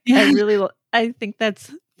 I think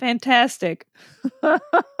that's fantastic.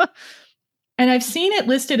 And I've seen it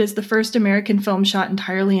listed as the first American film shot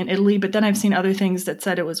entirely in Italy, but then I've seen other things that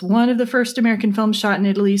said it was one of the first American films shot in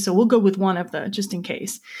Italy, so we'll go with one of the, just in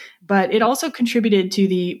case. But it also contributed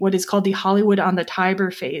to what is called the Hollywood on the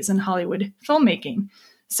Tiber phase in Hollywood filmmaking.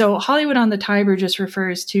 So Hollywood on the Tiber just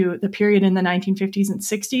refers to the period in the 1950s and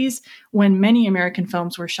 60s when many American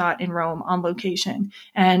films were shot in Rome on location,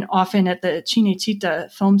 and often at the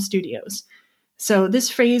Cinecittà film studios. So this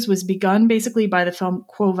phase was begun basically by the film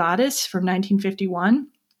Quo Vadis from 1951,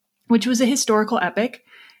 which was a historical epic,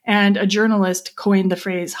 and a journalist coined the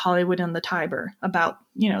phrase Hollywood on the Tiber about,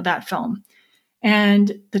 that film.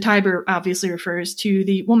 And the Tiber obviously refers to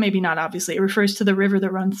maybe not obviously, it refers to the river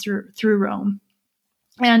that runs through Rome.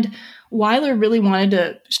 And Wyler really wanted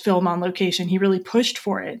to film on location. He really pushed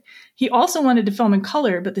for it. He also wanted to film in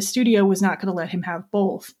color, but the studio was not going to let him have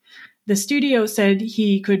both. The studio said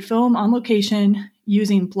he could film on location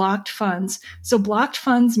using blocked funds. So blocked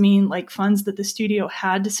funds mean like funds that the studio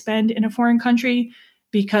had to spend in a foreign country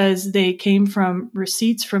because they came from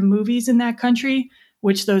receipts from movies in that country,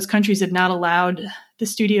 which those countries had not allowed the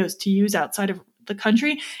studios to use outside of the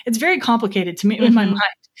country. It's very complicated to me in my mind.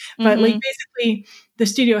 But like basically the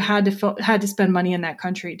studio had to spend money in that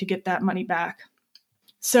country to get that money back.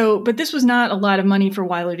 So, but this was not a lot of money for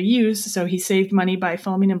Wyler to use, so he saved money by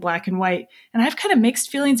filming in black and white. And I have kind of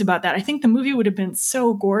mixed feelings about that. I think the movie would have been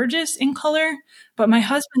so gorgeous in color, but my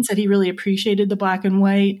husband said he really appreciated the black and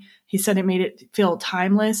white. He said it made it feel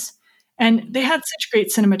timeless. And they had such great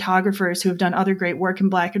cinematographers who have done other great work in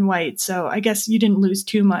black and white, so I guess you didn't lose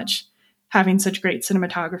too much having such great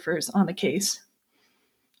cinematographers on the case.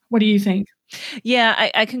 What do you think?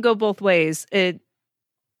 Yeah, I can go both ways.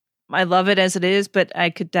 I love it as it is, but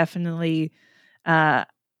I could definitely, I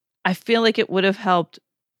feel like it would have helped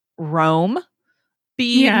Rome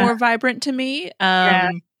be more vibrant to me.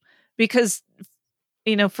 Because,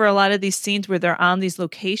 for a lot of these scenes where they're on these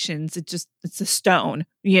locations, it's a stone,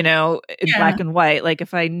 in black and white. Like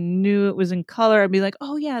if I knew it was in color, I'd be like,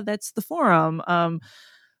 oh yeah, that's the Forum. But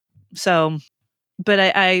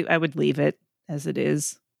I would leave it as it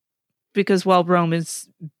is. Because while Rome is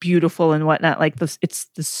beautiful and whatnot, like it's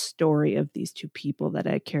the story of these two people that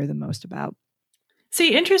I care the most about.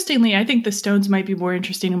 See, interestingly, I think the stones might be more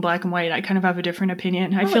interesting in black and white. I kind of have a different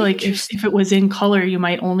opinion. I feel like if it was in color, you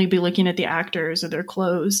might only be looking at the actors or their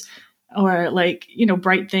clothes or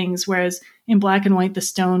bright things. Whereas in black and white, the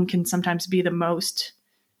stone can sometimes be the most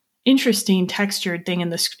interesting textured thing in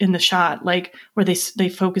the shot, like where they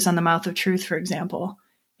focus on the mouth of truth, for example.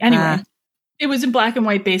 Anyway. It was in black and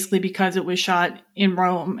white basically because it was shot in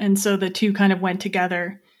Rome. And so the two kind of went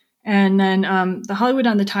together. And then the Hollywood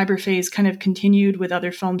on the Tiber phase kind of continued with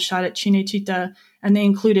other films shot at Cinecittà. And they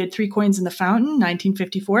included Three Coins in the Fountain,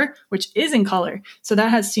 1954, which is in color. So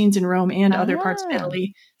that has scenes in Rome and other parts of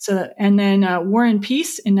Italy. And then War and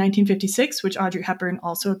Peace in 1956, which Audrey Hepburn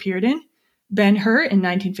also appeared in. Ben-Hur in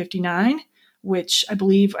 1959, which I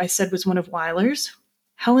believe I said was one of Wyler's.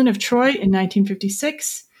 Helen of Troy in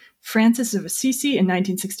 1956. Francis of Assisi in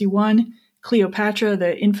 1961, Cleopatra,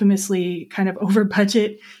 the infamously kind of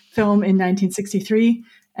over-budget film in 1963,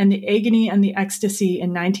 and The Agony and the Ecstasy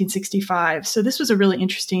in 1965. So this was a really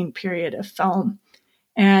interesting period of film.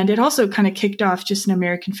 And it also kind of kicked off just an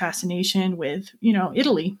American fascination with,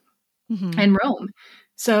 Italy and Rome.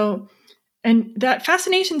 So, and that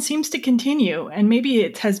fascination seems to continue, and maybe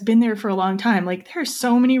it has been there for a long time. Like there are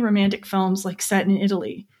so many romantic films like set in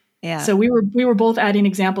Italy. Yeah. So we were both adding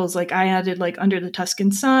examples. Like I added like Under the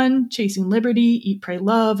Tuscan Sun, Chasing Liberty, Eat, Pray,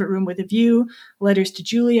 Love, A Room with a View, Letters to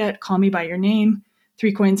Juliet, Call Me by Your Name,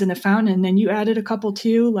 Three Coins in the Fountain. And then you added a couple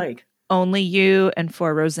too, like Only You and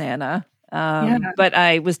For Rosanna. But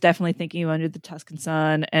I was definitely thinking of Under the Tuscan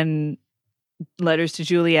Sun and Letters to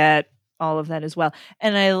Juliet, all of that as well.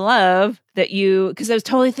 And I love that because I was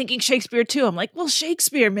totally thinking Shakespeare too. I'm like, well,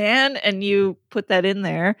 Shakespeare, man. And you put that in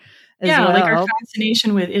there. Like our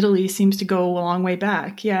fascination with Italy seems to go a long way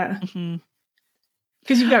back. Yeah. Mm-hmm.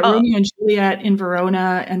 Because you've got Romeo and Juliet in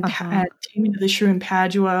Verona and Taming of the Shrew in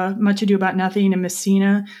Padua, Much Ado About Nothing in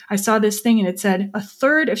Messina. I saw this thing and it said a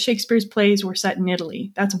third of Shakespeare's plays were set in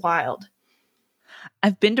Italy. That's wild.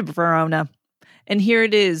 I've been to Verona, and here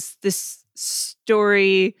it is, this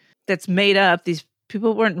story that's made up. These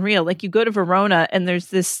people weren't real. Like, you go to Verona and there's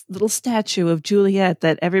this little statue of Juliet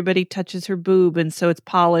that everybody touches her boob, and so it's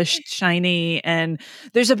polished, shiny, and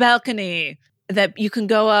there's a balcony that you can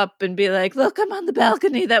go up and be like, look, I'm on the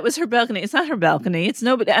balcony. That was her balcony. It's not her balcony. It's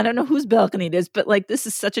nobody. I don't know whose balcony it is, but like, this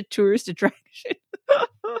is such a tourist attraction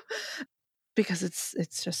because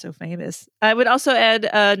it's just so famous. I would also add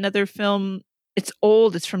another film. It's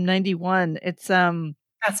old. It's from 91. It's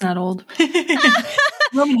That's not old.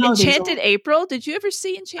 Enchanted April. Did you ever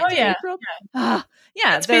see Enchanted April? Yeah.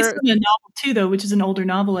 It's based on a novel too, though, which is an older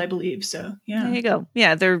novel, I believe. So yeah. There you go.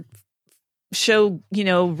 Yeah, they're show,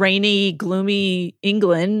 rainy, gloomy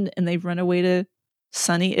England, and they run away to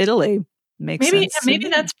sunny Italy. Makes sense. Maybe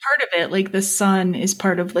that's part of it. Like, the sun is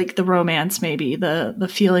part of like the romance, maybe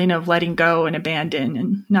the feeling of letting go and abandon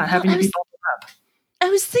and not having to be bubbled up. I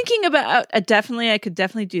was thinking about I could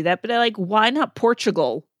definitely do that, but why not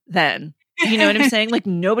Portugal then? You know what I'm saying? Like,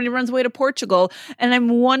 nobody runs away to Portugal. And I'm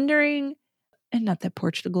wondering, and not that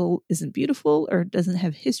Portugal isn't beautiful or doesn't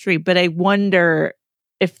have history, but I wonder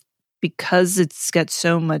if, because it's got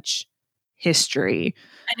so much history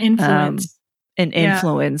and influence,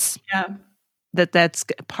 that's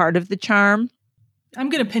part of the charm. I'm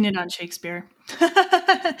going to pin it on Shakespeare.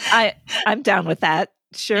 I'm down with that.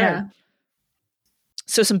 Sure. Yeah.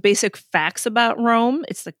 So some basic facts about Rome.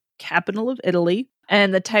 It's the capital of Italy,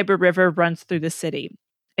 and the Tiber River runs through the city.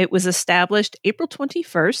 It was established April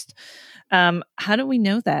 21st. How do we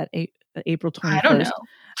know that? April 21st? I don't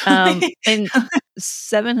know. In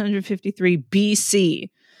 753 BC.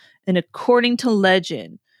 And according to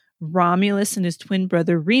legend, Romulus and his twin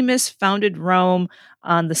brother Remus founded Rome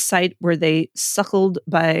on the site where they suckled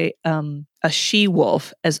by a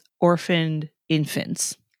she-wolf as orphaned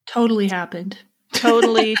infants. Totally happened.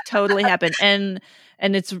 Totally happened. And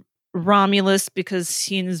it's Romulus because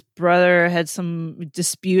he and his brother had some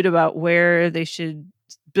dispute about where they should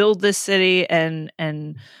build this city, and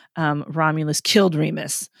Romulus killed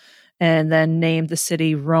Remus and then named the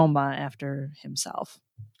city Roma after himself.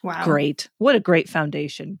 Wow. Great. What a great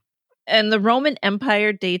foundation. And the Roman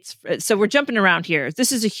Empire dates, so we're jumping around here.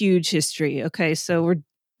 This is a huge history. Okay, so we're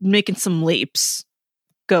making some leaps.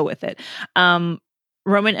 Go with it.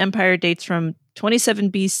 Roman Empire dates from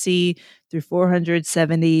 27 BC through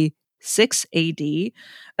 476 AD.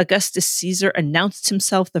 Augustus Caesar announced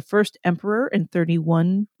himself the first emperor in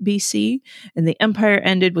 31 BC, and the empire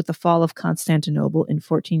ended with the fall of Constantinople in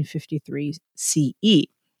 1453 CE.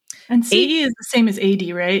 And CE is the same as AD,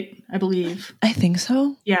 right? I believe. I think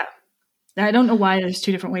so. Yeah. I don't know why there's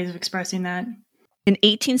two different ways of expressing that. In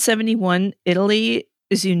 1871, Italy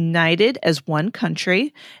is united as one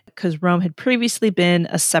country because Rome had previously been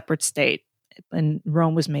a separate state, and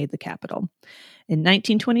Rome was made the capital. In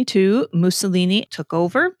 1922, Mussolini took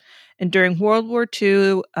over, and during World War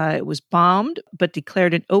II, it was bombed, but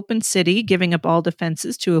declared an open city, giving up all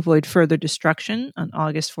defenses to avoid further destruction on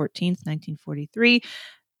August 14th, 1943,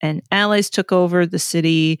 and Allies took over the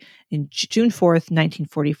city in June 4th,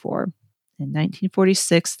 1944. In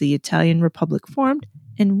 1946, the Italian Republic formed,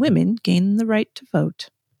 and women gained the right to vote.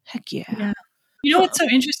 Heck yeah. You know what's so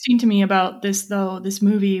interesting to me about this, though, this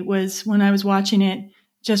movie, was when I was watching it,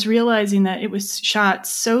 just realizing that it was shot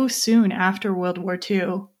so soon after World War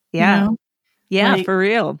II. Yeah. You know? Yeah, like, for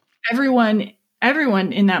real. Everyone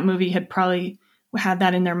in that movie had probably had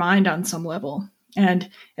that in their mind on some level. And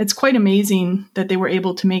it's quite amazing that they were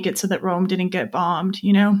able to make it so that Rome didn't get bombed,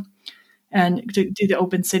 and to do the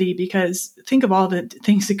open city, because think of all the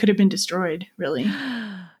things that could have been destroyed, really.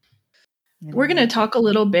 We're going to talk a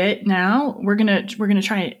little bit now. We're going to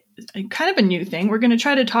try kind of a new thing. We're going to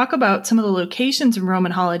try to talk about some of the locations in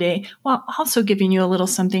Roman Holiday, while also giving you a little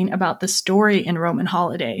something about the story in Roman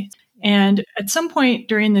Holiday. And at some point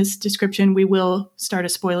during this description, we will start a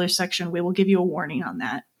spoiler section. We will give you a warning on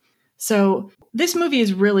that. So this movie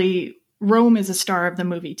is really, Rome is a star of the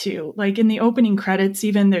movie too. Like, in the opening credits,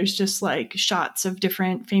 even, there's just like shots of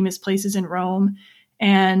different famous places in Rome,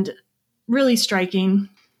 and really striking.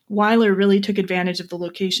 Wyler really took advantage of the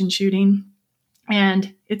location shooting,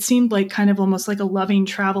 and it seemed like kind of almost like a loving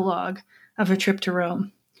travelogue of a trip to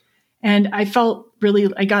Rome. And I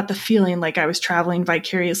got the feeling like I was traveling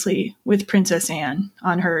vicariously with Princess Anne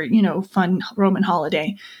on her, fun Roman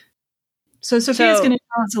holiday. So Sophia's going to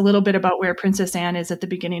tell us a little bit about where Princess Anne is at the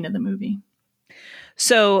beginning of the movie.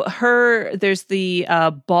 So there's the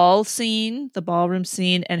the ballroom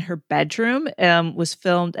scene, and her bedroom was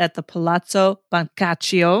filmed at the Palazzo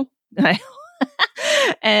Boccaccio.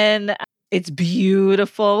 And it's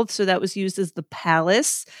beautiful. So that was used as the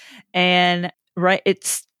palace, and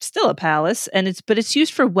it's still a palace, and it's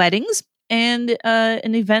used for weddings and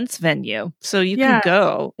an events venue. So you can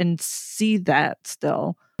go and see that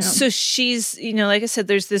still. Yeah. So she's, like I said,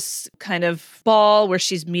 there's this kind of ball where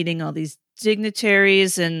she's meeting all these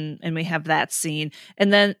dignitaries, and we have that scene.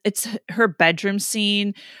 And then it's her bedroom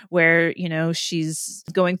scene where, she's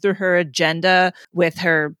going through her agenda with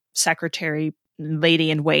her secretary, lady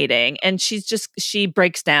in waiting, and she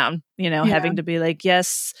breaks down, having to be like,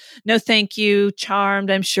 yes, no thank you, charmed,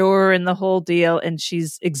 I'm sure, and the whole deal. And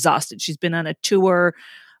she's exhausted. She's been on a tour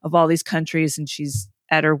of all these countries, and she's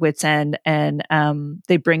at her wit's end. And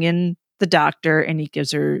they bring in the doctor, and he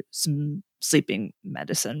gives her some sleeping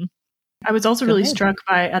medicine. I was also really struck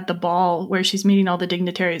by, at the ball where she's meeting all the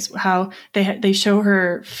dignitaries, how they show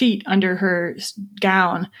her feet under her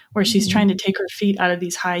gown, where she's trying to take her feet out of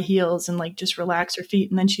these high heels and like just relax her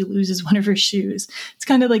feet, and then she loses one of her shoes. It's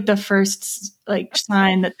kind of like the first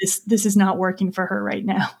sign that this is not working for her right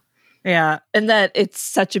now. Yeah, and that it's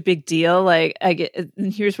such a big deal. Like,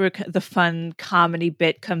 and here's where the fun comedy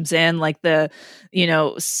bit comes in. Like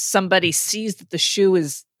somebody sees that the shoe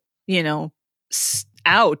is,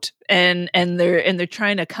 out, and they're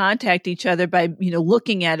trying to contact each other by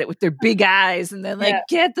looking at it with their big eyes, and they're like,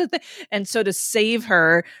 get the thing. And so to save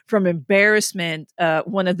her from embarrassment,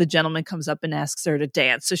 one of the gentlemen comes up and asks her to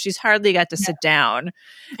dance. So she's hardly got to sit down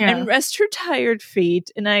and rest her tired feet.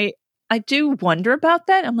 And I do wonder about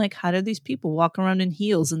that. I'm like, how do these people walk around in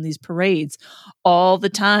heels in these parades all the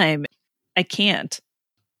time? I can't.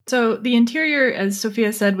 So the interior, as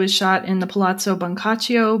Sophia said, was shot in the Palazzo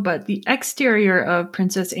Boccaccio, but the exterior of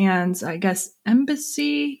Princess Anne's, I guess,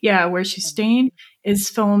 embassy, where she's staying, is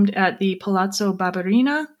filmed at the Palazzo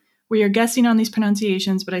Barberina. We are guessing on these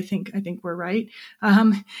pronunciations, but I think we're right.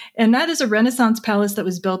 And that is a Renaissance palace that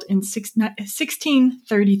was built in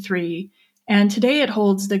 1633. And today it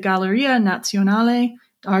holds the Galleria Nazionale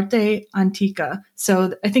d'Arte Antica.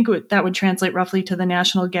 So I think that would translate roughly to the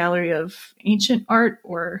National Gallery of Ancient Art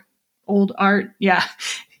or Old Art. Yeah.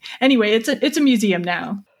 Anyway, it's a museum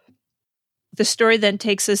now. The story then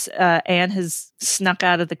takes us, Anne has snuck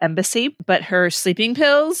out of the embassy, but her sleeping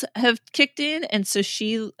pills have kicked in. And so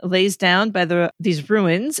she lays down by these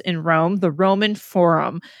ruins in Rome, the Roman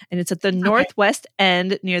Forum. And it's at the northwest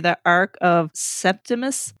end near the Arc of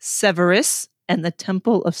Septimus Severus and the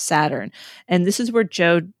Temple of Saturn. And this is where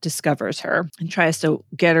Joe discovers her and tries to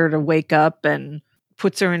get her to wake up, and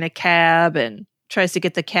puts her in a cab and tries to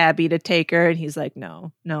get the cabbie to take her. And he's like,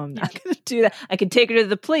 no, I'm not going to do that. I can take her to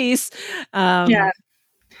the police. And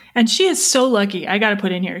she is so lucky. I got to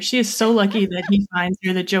put in here. She is so lucky that he finds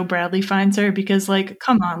her, that Joe Bradley finds her, because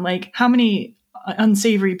come on, how many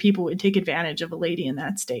unsavory people would take advantage of a lady in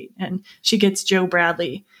that state? And she gets Joe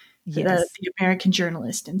Bradley, the American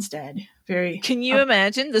journalist, instead. Can you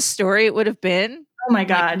imagine the story it would have been? Oh my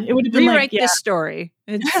God. It would have been rewrite this story.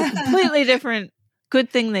 It's a completely different. Good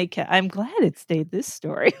thing they kept. I'm glad it stayed this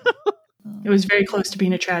story. It was very close to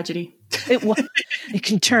being a tragedy. It was. It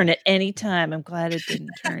can turn at any time. I'm glad it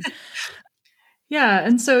didn't turn. Yeah.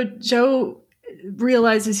 And so Joe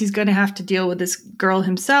realizes he's going to have to deal with this girl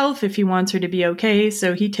himself if he wants her to be okay.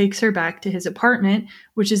 So he takes her back to his apartment,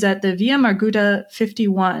 which is at the Via Margutta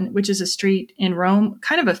 51, which is a street in Rome,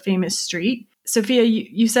 kind of a famous street. Sophia,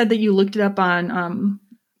 you said that you looked it up on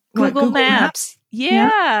Google Maps.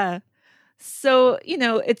 Yeah. So,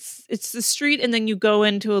 it's the street, and then you go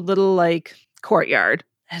into a little courtyard,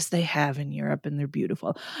 as they have in Europe, and they're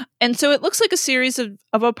beautiful. And so it looks like a series of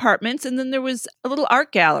apartments, and then there was a little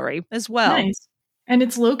art gallery as well. Nice. And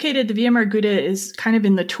it's located, the Via Margutta is kind of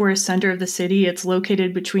in the tourist center of the city. It's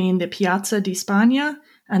located between the Piazza di Spagna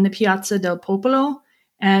and the Piazza del Popolo.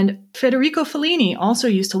 And Federico Fellini also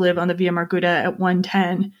used to live on the Via Margutta at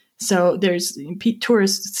 110. So there's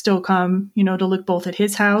tourists still come, to look both at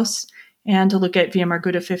his house and to look at Via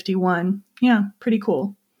Margutta 51. Yeah, pretty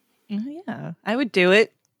cool. Yeah, I would do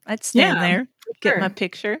it. I'd stand there, get my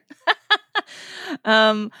picture.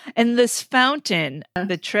 And this fountain,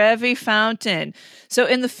 the Trevi Fountain. So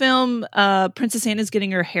in the film, Princess Anne is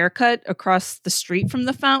getting her haircut across the street from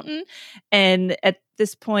the fountain. And at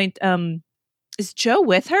this point, is Joe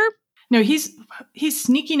with her? No, he's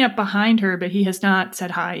sneaking up behind her, but he has not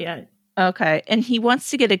said hi yet. Okay. And he wants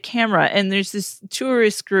to get a camera, and there's this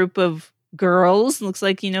tourist group of girls, looks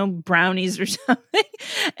like, brownies or something.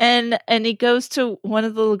 And he goes to one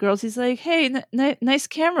of the little girls. He's like, hey, nice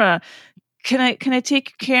camera. can I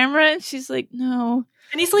take your camera? And she's like, no.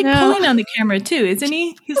 And he's like No. pulling on the camera too, isn't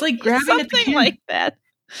he? He's like grabbing at the Something camera. like that.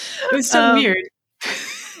 It was so weird.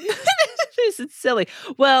 It's silly.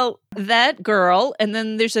 Well, that girl, and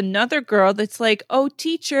then there's another girl that's like, oh,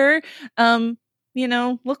 teacher,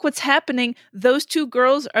 look what's happening. Those two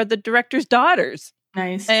girls are the director's daughters.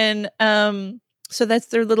 Nice. And so that's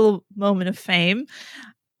their little moment of fame.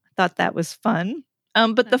 I thought that was fun.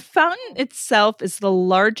 But the fountain itself is the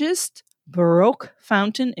largest Baroque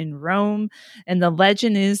fountain in Rome. And the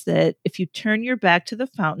legend is that if you turn your back to the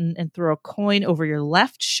fountain and throw a coin over your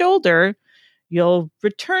left shoulder, you'll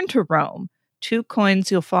return to Rome. 2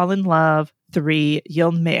 coins, you'll fall in love. 3,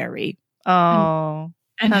 you'll marry. Oh,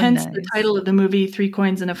 and hence nice. the title of the movie, 3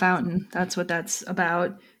 Coins in a Fountain. That's what that's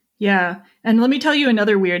about. Yeah. And let me tell you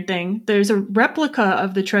another weird thing. There's a replica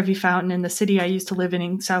of the Trevi Fountain in the city I used to live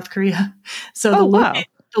in South Korea. So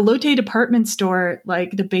the Lotte department store,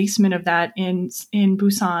 like the basement of that in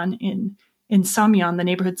Busan, in Samyeon, the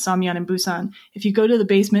neighborhood Samyeon in Busan. If you go to the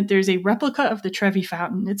basement, there's a replica of the Trevi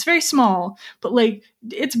Fountain. It's very small, but like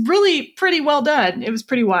it's really pretty well done. It was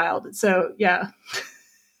pretty wild. So yeah.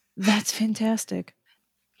 That's fantastic.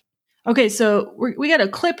 Okay, so we got a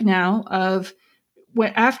clip now of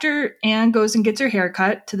after Anne goes and gets her hair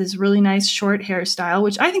cut to this really nice short hairstyle,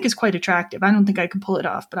 which I think is quite attractive. I don't think I could pull it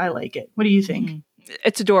off, but I like it. What do you think? Mm-hmm.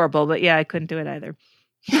 It's adorable, but yeah, I couldn't do it either.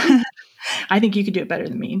 I think you could do it better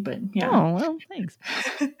than me, but yeah. Oh, well, thanks.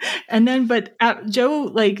 And then,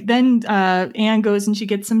 Joe, Anne goes and she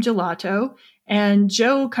gets some gelato, and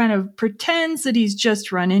Joe kind of pretends that he's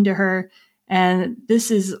just run into her. And this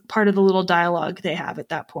is part of the little dialogue they have at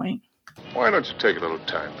that point. Why don't you take a little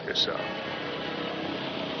time for yourself?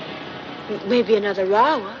 Maybe another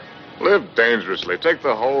hour. Live dangerously. Take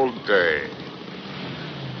the whole day.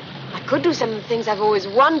 I could do some of the things I've always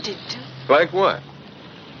wanted to. Like what?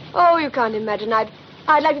 Oh, you can't imagine. I'd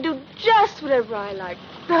like to do just whatever I like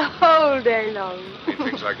the whole day long.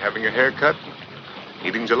 Things like having your hair cut,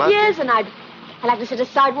 eating gelato. Yes, and I'd like to sit at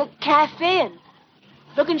a sidewalk cafe and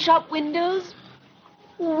look in shop windows,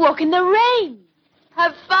 walk in the rain,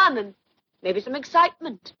 have fun, and maybe some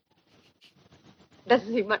excitement.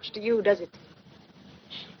 Doesn't seem much to you, does it?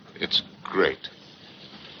 It's great.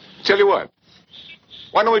 Tell you what,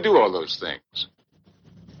 why don't we do all those things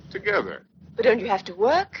together? But don't you have to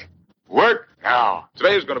work? Work now.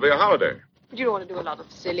 Today's going to be a holiday. But you don't want to do a lot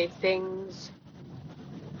of silly things.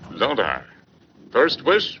 Don't I? First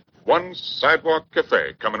wish, one sidewalk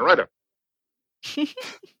cafe coming right up.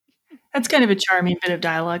 That's kind of a charming bit of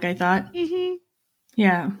dialogue, I thought. Mm-hmm.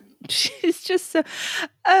 Yeah. She's just so,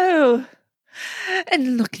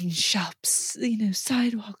 and look in shops,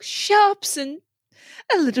 sidewalk shops and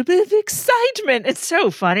a little bit of excitement. It's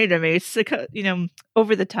so funny to me. It's like,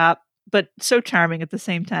 over the top, but so charming at the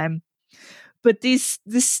same time. But this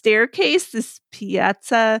staircase, this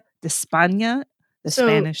Piazza de España, the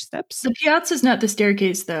Spanish steps. The piazza is not the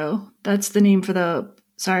staircase, though. That's the name for the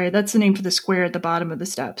square at the bottom of the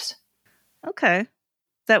steps. Okay.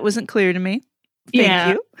 That wasn't clear to me.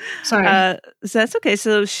 Thank you. Sorry. So that's okay.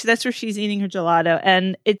 So that's where she's eating her gelato,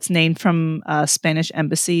 and it's named from a Spanish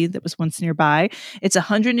embassy that was once nearby. It's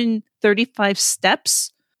 135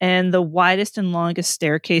 steps and the widest and longest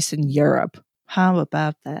staircase in Europe. How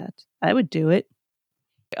about that? I would do it.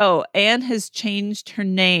 Oh, Anne has changed her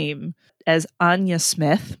name as Anya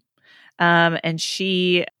Smith, and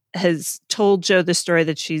she has told Joe the story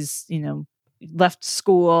that she's, left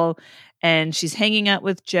school and she's hanging out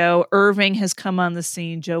with Joe. Irving has come on the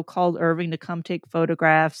scene. Joe called Irving to come take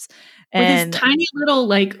photographs. And with his tiny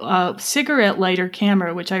little cigarette lighter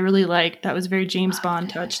camera, which I really liked. That was very James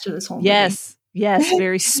Bond touch to this whole movie. Yes,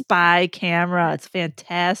 very spy camera. It's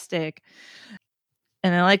fantastic.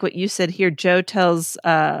 And I like what you said here. Joe tells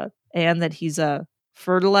Anne that he's a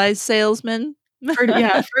fertilizer salesman.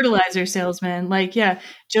 Fertilizer salesman.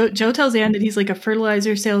 Joe tells Anne that he's like a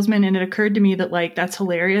fertilizer salesman, and it occurred to me that that's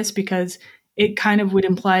hilarious because it kind of would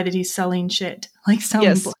imply that he's selling shit.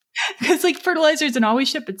 Because fertilizer isn't always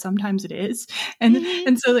shit, but sometimes it is.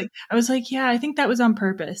 And so I was like, yeah, I think that was on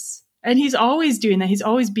purpose. And he's always doing that. He's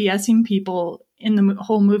always BSing people in the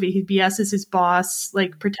whole movie. He BS's his boss,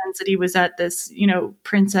 pretends that he was at this,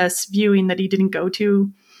 princess viewing that he didn't go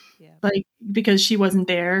to, because she wasn't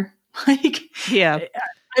there.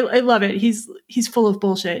 I love it. He's full of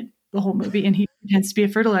bullshit the whole movie, and he pretends to be a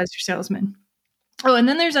fertilizer salesman. Oh, and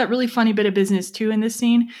then there's that really funny bit of business too in this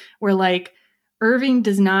scene where Irving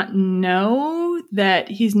does not know that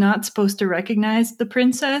he's not supposed to recognize the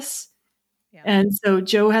princess. Yeah. And so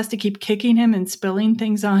Joe has to keep kicking him and spilling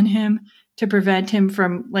things on him to prevent him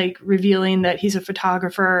from revealing that he's a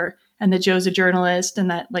photographer and that Joe's a journalist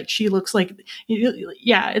and that like she looks like,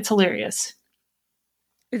 yeah, it's hilarious.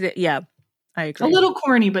 Yeah, I agree. A little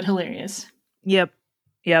corny, but hilarious. Yep.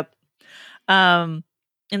 And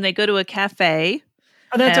they go to a cafe.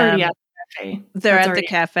 Oh, that's already at the cafe. They're at the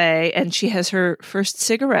cafe, and she has her first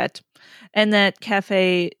cigarette. And that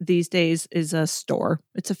cafe these days is a store.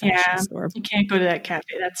 It's a fashion store. You can't go to that cafe.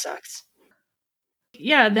 That sucks.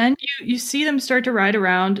 Yeah, then you see them start to ride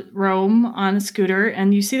around Rome on a scooter,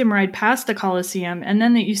 and you see them ride past the Colosseum, and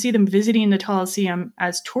then you see them visiting the Colosseum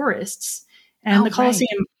as tourists. And the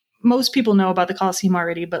Colosseum, most people know about the Colosseum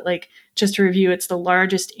already, but like just to review, it's the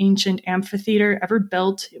largest ancient amphitheater ever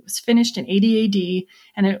built. It was finished in 80 AD,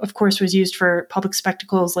 and it, of course, was used for public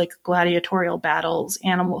spectacles like gladiatorial battles,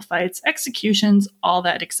 animal fights, executions, all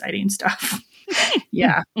that exciting stuff.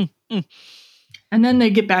 Yeah. And then they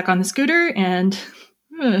get back on the scooter and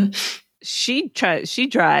she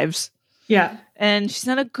drives. Yeah. And she's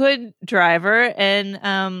not a good driver. And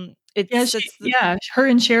her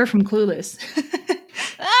and Cher from Clueless.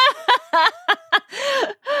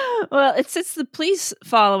 Well, it's the police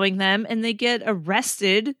following them and they get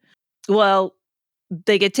arrested. Well,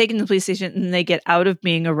 they get taken to the police station and they get out of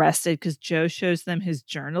being arrested because Joe shows them his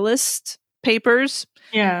journalist papers.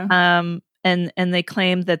 Yeah. And they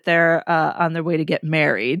claim that they're on their way to get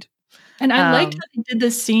married. And I liked that they did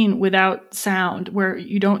this scene without sound, where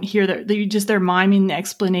you don't hear they're miming the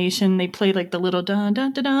explanation. They play like the little da da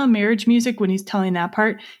da da marriage music when he's telling that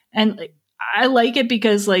part, and like, I like it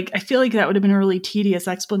because like I feel like that would have been a really tedious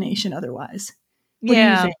explanation otherwise. What do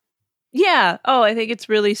you think? Yeah. Oh, I think it's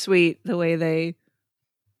really sweet the way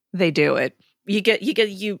they do it.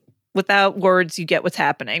 You without words, you get what's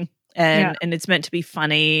happening, and it's meant to be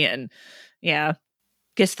funny, and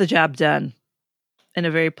gets the job done in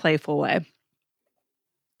a very playful way.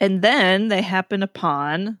 And then they happen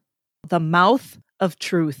upon the mouth of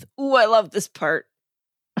truth. Ooh, I love this part.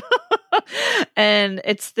 And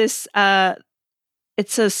it's this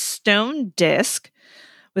it's a stone disc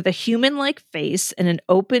with a human-like face and an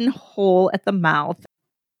open hole at the mouth.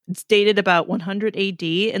 It's dated about 100 AD,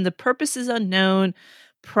 and the purpose is unknown.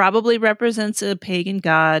 Probably represents a pagan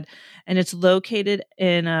god, and it's located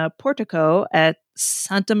in a portico at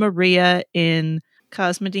Santa Maria in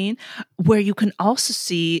Cosmedine, where you can also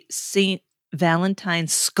see Saint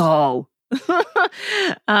Valentine's skull.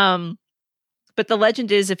 But the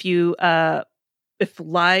legend is if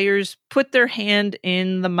liars put their hand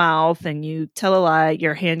in the mouth and you tell a lie,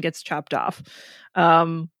 your hand gets chopped off.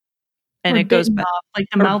 And it goes back, like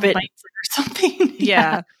the mouth bites or something.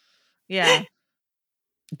 Yeah.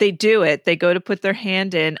 They do it. They go to put their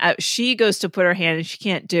hand in. She goes to put her hand and she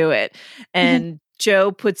can't do it. And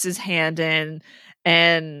Joe puts his hand in,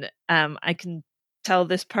 and I can tell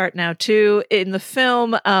this part now too. In the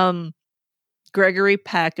film, Gregory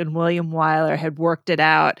Peck and William Wyler had worked it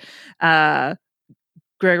out.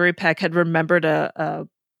 Gregory Peck had remembered a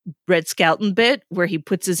Red Skelton bit where he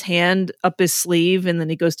puts his hand up his sleeve and then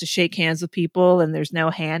he goes to shake hands with people and there's no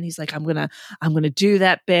hand. He's like, I'm gonna do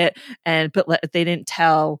that bit, but they didn't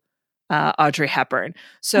tell Audrey Hepburn.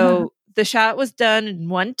 So the shot was done in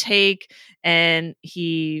one take, and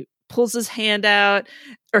he pulls his hand out,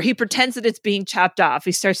 or he pretends that it's being chopped off.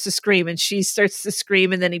 He starts to scream and she starts to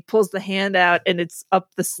scream, and then he pulls the hand out and it's up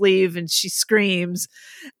the sleeve and she screams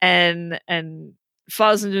and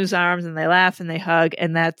falls into his arms, and they laugh and they hug,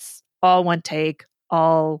 and that's all one take,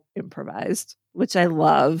 all improvised, which I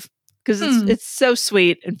love because it's so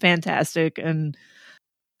sweet and fantastic, and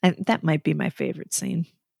that might be my favorite scene.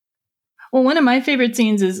 Well, one of my favorite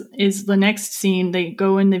scenes is the next scene. They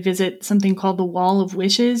go and they visit something called the Wall of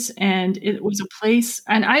Wishes, and it was a place.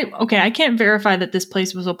 And I can't verify that this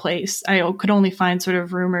place was a place. I could only find sort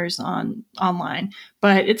of rumors online,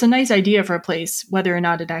 but it's a nice idea for a place, whether or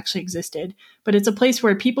not it actually existed. But it's a place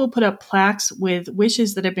where people put up plaques with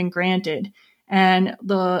wishes that have been granted. And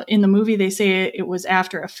in the movie, they say it was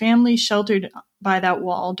after a family sheltered by that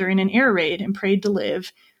wall during an air raid and prayed to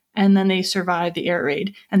live. And then they survived the air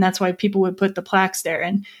raid. And that's why people would put the plaques there.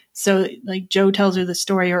 And so like Joe tells her the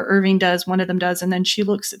story, or Irving does, one of them does. And then she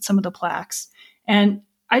looks at some of the plaques. And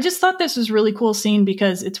I just thought this was a really cool scene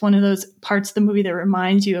because it's one of those parts of the movie that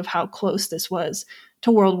reminds you of how close this was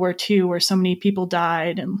to World War II, where so many people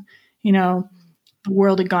died. And, the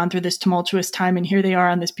world had gone through this tumultuous time. And here they are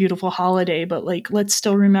on this beautiful holiday. But like, let's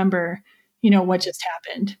still remember, what just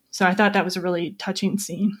happened. So I thought that was a really touching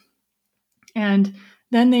scene. And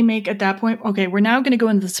then they make at that point, okay, we're now going to go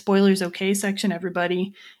into the spoilers okay section,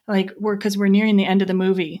 everybody. Like, because we're nearing the end of the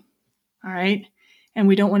movie. All right. And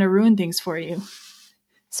we don't want to ruin things for you.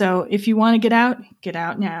 So if you want to get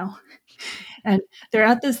out now. And they're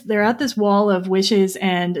at this wall of wishes,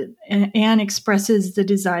 and Anne expresses the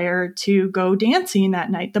desire to go dancing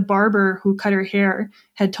that night. The barber who cut her hair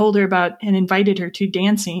had told her about and invited her to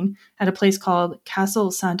dancing at a place called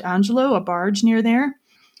Castle Sant'Angelo, a barge near there.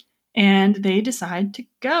 And they decide to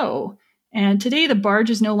go. And today the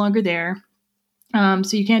barge is no longer there.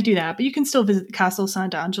 So you can't do that, but you can still visit the Castle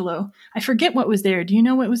Sant'Angelo. I forget what was there. Do you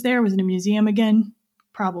know what was there? Was it a museum again?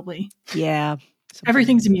 Probably. Yeah.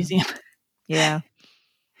 Everything's a museum. Yeah.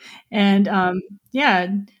 And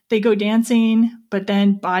they go dancing, but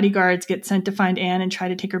then bodyguards get sent to find Anne and try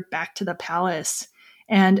to take her back to the palace.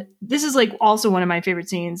 And this is like also one of my favorite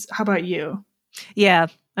scenes. How about you? Yeah,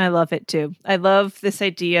 I love it too. I love this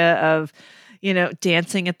idea of,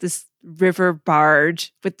 dancing at this river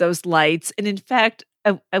barge with those lights. And in fact,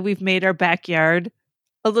 we've made our backyard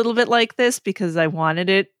a little bit like this because I wanted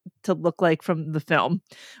it to look like from the film,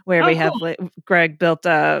 where we have Greg built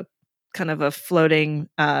a kind of a floating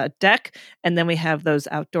deck, and then we have those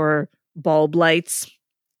outdoor bulb lights,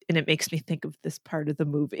 and it makes me think of this part of the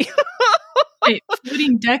movie. Wait,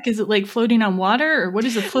 floating deck? Is it like floating on water, or what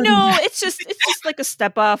is a floating No, deck? it's just like a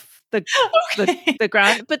step off the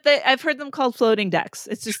ground. But I've heard them called floating decks.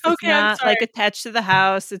 It's just it's not like attached to the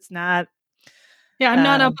house. It's not. Yeah, I'm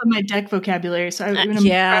not up on my deck vocabulary, so I you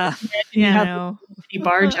have a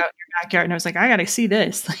barge out in your backyard, and I was like, I got to see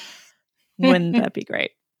this. Wouldn't that be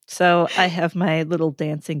great? So I have my little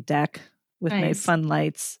dancing deck with my fun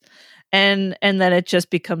lights, and then it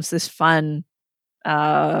just becomes this fun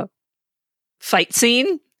fight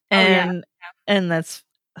scene, and that's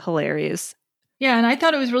hilarious. Yeah, and I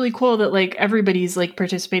thought it was really cool that like everybody's like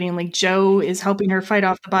participating. Like Jo is helping her fight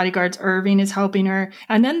off the bodyguards. Irving is helping her,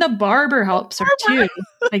 and then the barber helps her too.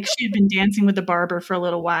 Like she had been dancing with the barber for a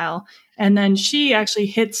little while, and then she actually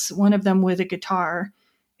hits one of them with a guitar.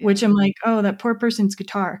 Which I'm like, oh, that poor person's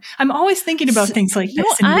guitar. I'm always thinking about things like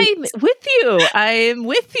this. I'm with you. I'm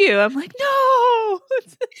with you. I'm like, no,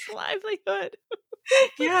 it's his livelihood.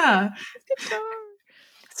 Yeah.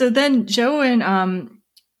 So then Jo and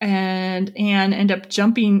Anne end up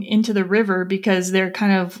jumping into the river because they're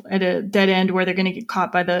kind of at a dead end where they're going to get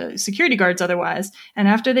caught by the security guards otherwise. And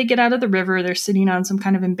after they get out of the river, they're sitting on some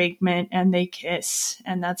kind of embankment and they kiss.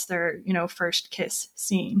 And that's their, first kiss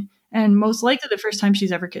scene. And most likely the first time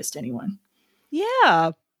she's ever kissed anyone.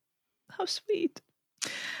 Yeah. How sweet.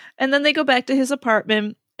 And then they go back to his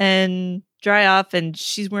apartment and dry off, and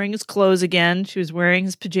she's wearing his clothes again. She was wearing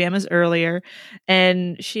his pajamas earlier,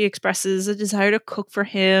 and she expresses a desire to cook for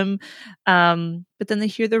him. But then they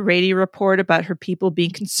hear the radio report about her people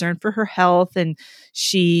being concerned for her health, and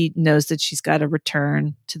she knows that she's got to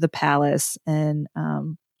return to the palace. And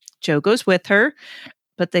Jo goes with her,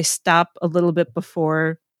 but they stop a little bit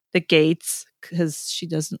before the gates because she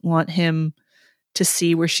doesn't want him to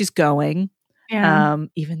see where she's going. Yeah.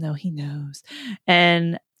 Even though he knows.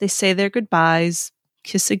 And they say their goodbyes,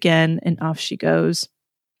 kiss again, and off she goes.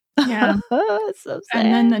 Yeah. So sad.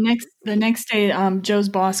 And then the next day, Jo's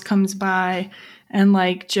boss comes by, and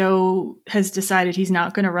like Jo has decided he's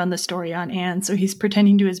not going to run the story on Anne, so he's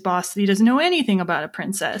pretending to his boss that he doesn't know anything about a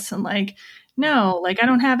princess, and like, no, like I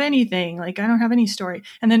don't have anything, like I don't have any story.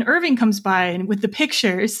 And then Irving comes by and with the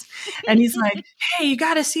pictures, and he's like, "Hey, you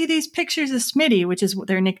got to see these pictures of Smitty," which is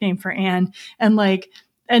their nickname for Anne, and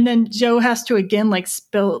then Jo has to again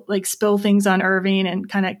spill things on Irving and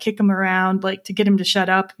kind of kick him around like to get him to shut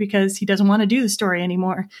up because he doesn't want to do the story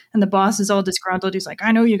anymore. And the boss is all disgruntled. He's like,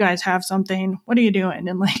 "I know you guys have something. What are you doing?"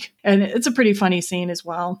 And it's a pretty funny scene as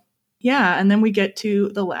well. Yeah, and then we get to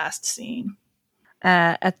the last scene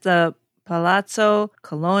at the Palazzo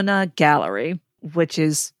Colonna Gallery, which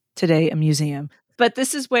is today a museum. But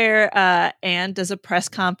this is where Anne does a press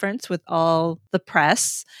conference with all the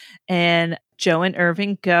press, and Jo and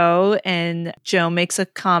Irving go, and Jo makes a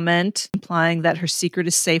comment implying that her secret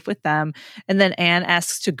is safe with them. And then Anne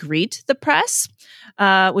asks to greet the press,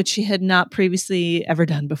 which she had not previously ever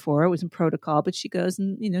done before. It was in protocol, but she goes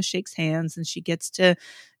and, shakes hands, and she gets to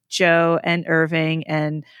Jo and Irving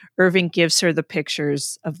gives her the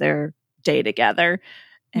pictures of their day together,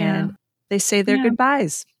 and they say their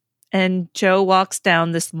goodbyes. And Jo walks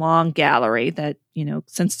down this long gallery that,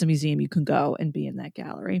 since it's a museum, you can go and be in that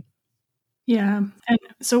gallery. Yeah. And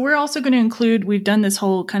so we're also going to include, we've done this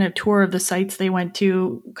whole kind of tour of the sites they went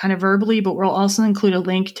to kind of verbally, but we'll also include a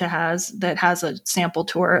link that has a sample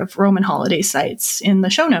tour of Roman holiday sites in the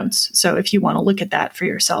show notes. So if you want to look at that for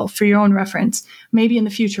yourself, for your own reference, maybe in the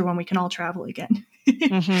future when we can all travel again.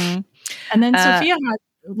 Mm-hmm. And then Sophia had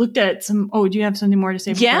looked at some, do you have something more to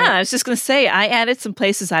say? Yeah, I was just going to say, I added some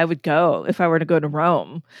places I would go if I were to go to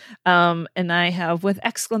Rome. And I have with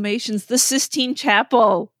exclamations, the Sistine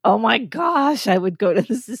Chapel. Oh my gosh, I would go to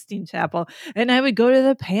the Sistine Chapel and I would go to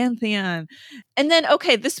the Pantheon. And then,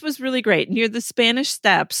 okay, this was really great. Near the Spanish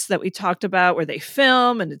Steps that we talked about where they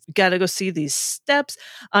film and it's got to go see these steps.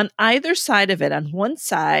 On either side of it, on one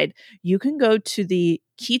side, you can go to the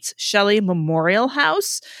Keats Shelley Memorial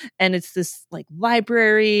House. And it's this like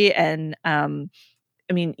library. And I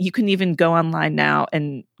mean, you can even go online now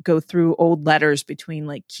and go through old letters between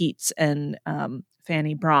like Keats and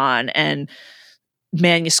Fanny Brawne and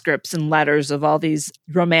manuscripts and letters of all these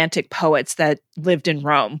romantic poets that lived in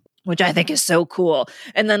Rome, which I think is so cool.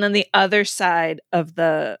 And then on the other side of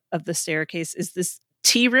the staircase is this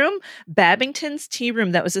tea room, Babington's Tea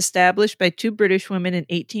Room, that was established by two British women in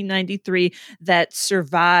 1893 that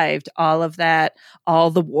survived all of that,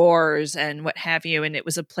 all the wars and what have you. And it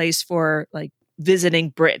was a place for like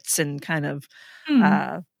visiting Brits and kind of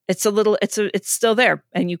it's still there,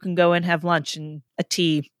 and you can go and have lunch and a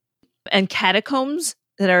tea. And catacombs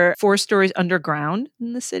that are 4 stories underground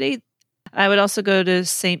in the city. I would also go to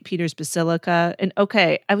St. Peter's Basilica. And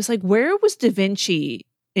okay, I was like, where was Da Vinci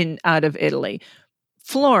out of Italy?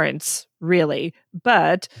 Florence, really.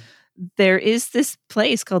 But there is this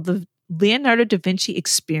place called the Leonardo da Vinci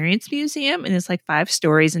Experience Museum, and it's like 5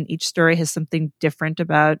 stories, and each story has something different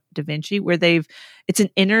about Da Vinci, where it's an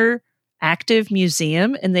interactive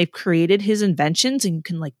museum, and they've created his inventions, and you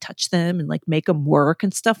can like touch them and like make them work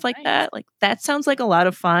and stuff like that. Like that sounds like a lot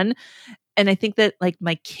of fun, and I think that like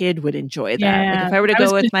my kid would enjoy that. Yeah, like if I were to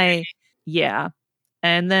go with yeah.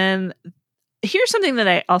 And then here's something that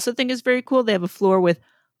I also think is very cool. They have a floor with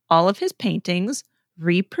all of his paintings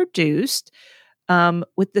reproduced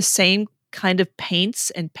with the same kind of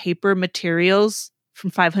paints and paper materials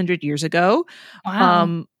from 500 years ago.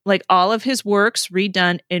 Wow. Like all of his works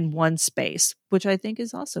redone in one space, which I think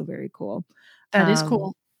is also very cool. That is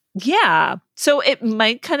cool. Yeah. So it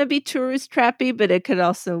might kind of be tourist trappy, but it could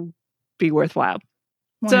also be worthwhile.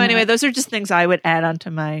 So anyway, those are just things I would add onto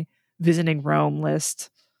my visiting Rome list.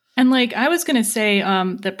 And like I was going to say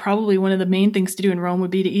that probably one of the main things to do in Rome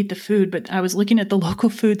would be to eat the food, but I was looking at the local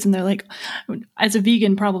foods and they're like, as a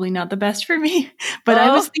vegan, probably not the best for me. But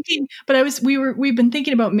I was thinking, we've been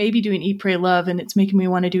thinking about maybe doing Eat, Pray, Love, and it's making me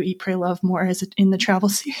want to do Eat, Pray, Love more in the travel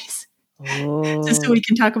series, just so we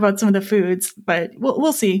can talk about some of the foods. But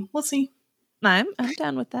we'll see. We'll see. I'm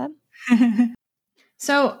down with that.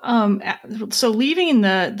 So leaving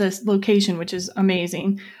the location, which is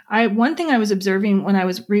amazing. One thing I was observing when I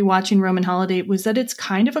was rewatching Roman Holiday was that it's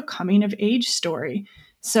kind of a coming of age story.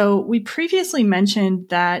 So we previously mentioned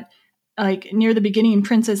that like near the beginning,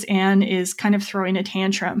 Princess Anne is kind of throwing a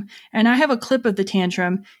tantrum, and I have a clip of the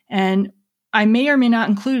tantrum, and I may or may not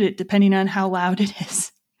include it depending on how loud it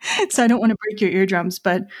is. So I don't want to break your eardrums,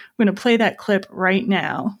 but I'm going to play that clip right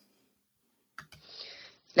now.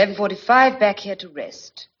 11:45, back here to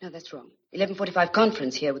rest. No, that's wrong. 11:45,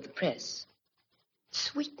 conference here with the press.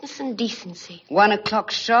 Sweetness and decency. 1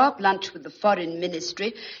 o'clock sharp, lunch with the foreign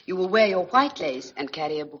ministry. You will wear your white lace and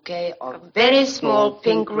carry a bouquet of very small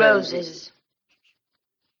pink roses.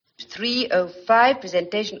 3:05,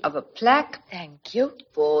 presentation of a plaque. Thank you.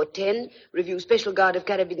 4:10, review Special Guard of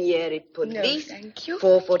Carabinieri Police. No, thank you.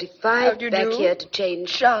 4:45, back here to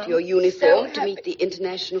change to your uniform to meet the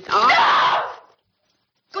international... No!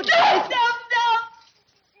 Good. Stop!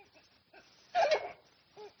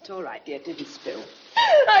 It's all right, dear. It didn't spill.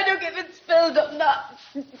 I don't give it spilled or not.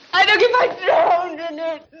 I don't give I drowned in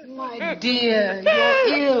it. My dear,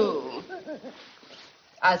 you're ill.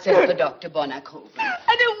 I'll send for Dr. Bonacoven.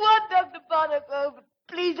 I don't want Dr. Bonacoven.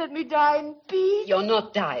 Please let me die in peace. You're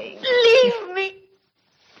not dying. Leave me.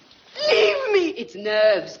 Leave me. It's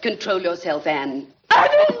nerves. Control yourself, Anne. I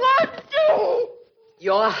don't want to.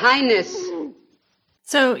 Your Highness.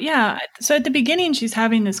 So, yeah. So at the beginning, she's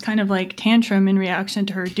having this kind of like tantrum in reaction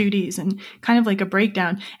to her duties and kind of like a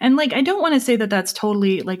breakdown. And like, I don't want to say that that's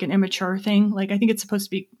totally like an immature thing. Like, I think it's supposed to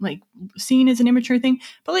be like seen as an immature thing.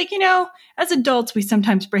 But like, you know, as adults, we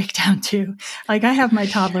sometimes break down too. Like, I have my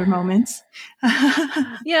toddler moments.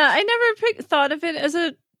 Yeah, I never thought of it as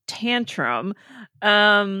a tantrum,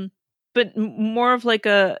 but more of like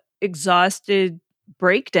a exhausted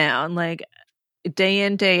breakdown, like day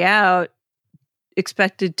in, day out.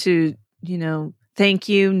 Expected to, you know, thank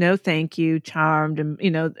you, no thank you, charmed, and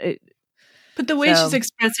you know. But the way she's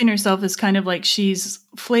expressing herself is kind of like she's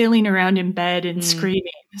flailing around in bed and screaming.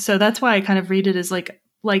 So that's why I kind of read it as like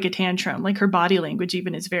a tantrum. Like her body language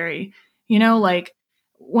even is very, you know, like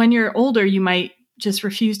when you're older, you might just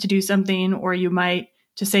refuse to do something, or you might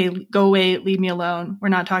just say, "Go away, leave me alone. We're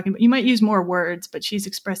not talking." But you might use more words, but she's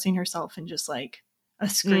expressing herself in just like a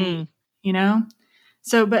scream, you know.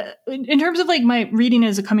 So, but in terms of like my reading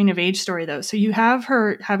as a coming of age story, though, so you have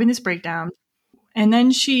her having this breakdown, and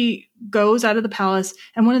then she goes out of the palace.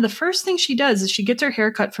 And one of the first things she does is she gets her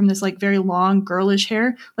hair cut from this like very long, girlish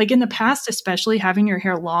hair. Like in the past, especially having your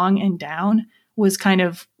hair long and down was kind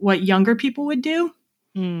of what younger people would do.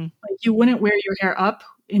 Like you wouldn't wear your hair up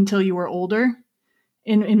until you were older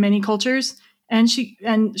in many cultures. And she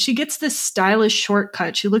gets this stylish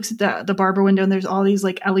shortcut. She looks at the barber window, and there's all these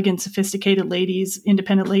like elegant, sophisticated ladies,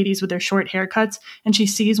 independent ladies with their short haircuts. And she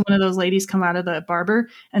sees one of those ladies come out of the barber,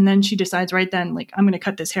 and then she decides right then, like, I'm going to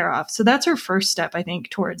cut this hair off. So that's her first step, I think,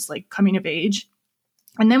 towards like coming of age.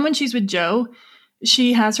 And then when she's with Joe,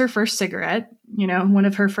 she has her first cigarette, one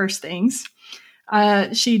of her first things.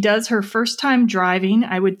 She does her first time driving,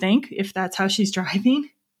 I would think, if that's how she's driving.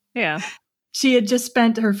 Yeah. She had just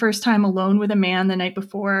spent her first time alone with a man the night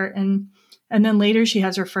before. And then later she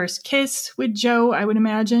has her first kiss with Joe, I would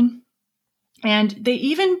imagine. And they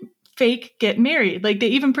even fake get married. Like they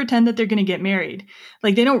even pretend that they're going to get married.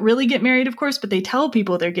 Like they don't really get married, of course, but they tell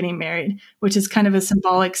people they're getting married, which is kind of a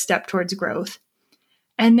symbolic step towards growth.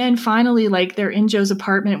 And then finally, like they're in Joe's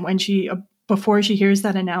apartment when before she hears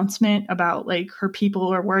that announcement about like her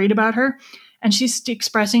people are worried about her. And she's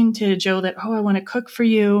expressing to Joe that, I want to cook for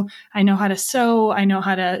you. I know how to sew. I know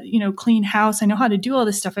how to, clean house. I know how to do all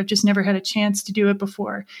this stuff. I've just never had a chance to do it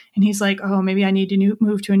before. And he's like, maybe I need to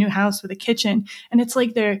move to a new house with a kitchen. And it's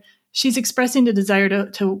like she's expressing the desire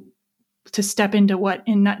to step into what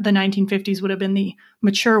in the 1950s would have been the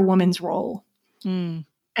mature woman's role.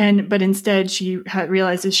 But instead she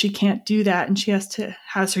realizes she can't do that. And she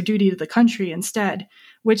has her duty to the country instead,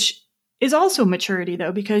 which is also maturity,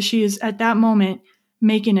 though, because she is at that moment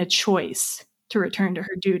making a choice to return to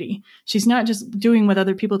her duty. She's not just doing what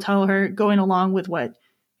other people tell her, going along with what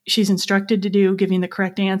she's instructed to do, giving the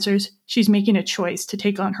correct answers. She's making a choice to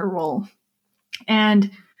take on her role.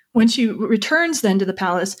 And when she returns then to the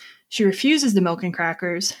palace, she refuses the milk and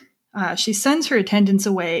crackers. She sends her attendants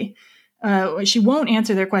away. She won't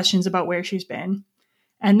answer their questions about where she's been.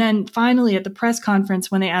 And then finally at the press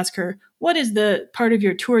conference, when they ask her, what is the part of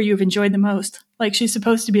your tour you've enjoyed the most? Like she's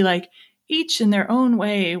supposed to be like, each in their own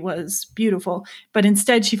way was beautiful. But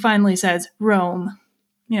instead she finally says, Rome.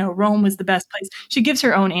 Rome was the best place. She gives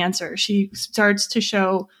her own answer. She starts to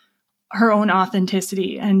show her own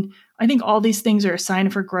authenticity. And I think all these things are a sign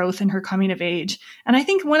of her growth and her coming of age. And I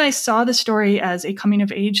think when I saw the story as a coming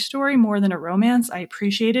of age story more than a romance, I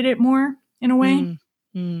appreciated it more in a way.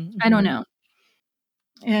 I don't know.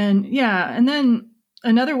 And and then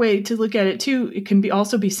another way to look at it too, it can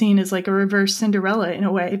also be seen as like a reverse Cinderella in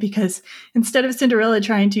a way, because instead of Cinderella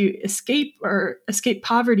trying to escape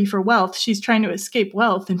poverty for wealth, she's trying to escape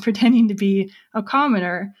wealth and pretending to be a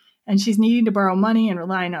commoner, and she's needing to borrow money and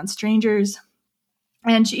relying on strangers.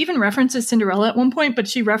 And she even references Cinderella at one point, but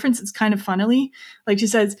she references kind of funnily. Like she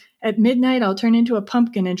says, at midnight, I'll turn into a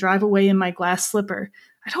pumpkin and drive away in my glass slipper.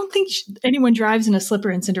 I don't think anyone drives in a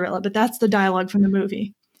slipper in Cinderella, but that's the dialogue from the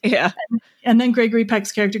movie. Yeah. And then Gregory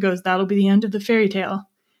Peck's character goes, that'll be the end of the fairy tale.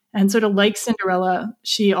 And sort of like Cinderella,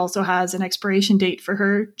 she also has an expiration date for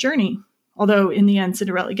her journey. Although in the end,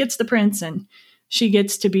 Cinderella gets the prince and she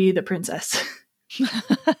gets to be the princess.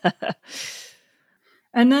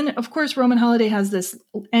 And then, of course, Roman Holiday has this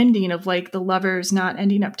ending of like the lovers not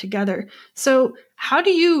ending up together. So how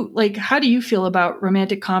do you feel about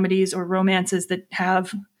romantic comedies or romances that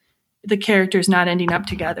have the characters not ending up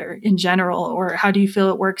together in general? Or how do you feel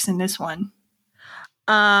it works in this one?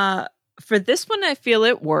 For this one, I feel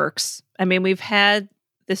it works. I mean, we've had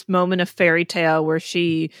this moment of fairy tale where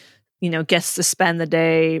she, gets to spend the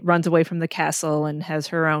day, runs away from the castle and has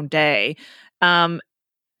her own day.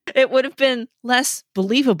 It would have been less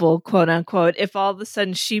believable, quote unquote, if all of a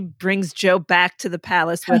sudden she brings Joe back to the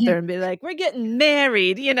palace with her and be like, we're getting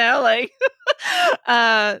married, then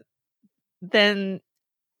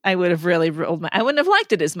I would have really I wouldn't have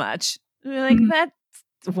liked it as much. That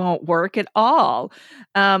won't work at all.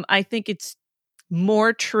 I think it's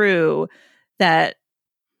more true that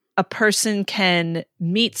a person can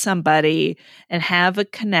meet somebody and have a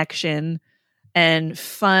connection and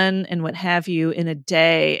fun and what have you in a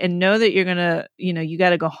day and know that you're going to, you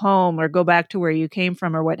got to go home or go back to where you came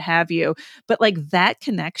from or what have you. But like that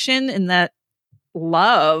connection and that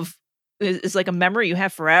love is like a memory you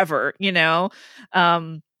have forever,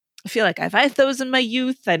 I feel like I've had those in my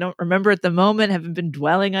youth. I don't remember at the moment, haven't been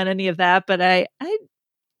dwelling on any of that, but I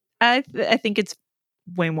think it's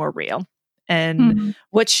way more real. And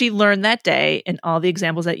what she learned that day and all the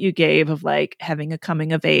examples that you gave of like having a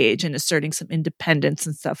coming of age and asserting some independence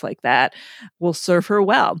and stuff like that will serve her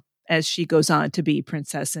well as she goes on to be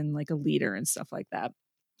princess and like a leader and stuff like that.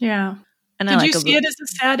 Yeah. And Did you see it as a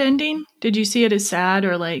sad ending? Did you see it as sad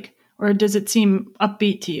or does it seem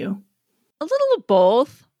upbeat to you? A little of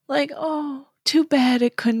both. Like, oh, too bad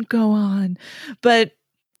it couldn't go on. But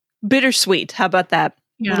bittersweet. How about that?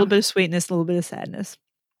 A little bit of sweetness, a little bit of sadness.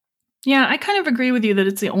 Yeah, I kind of agree with you that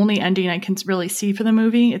it's the only ending I can really see for the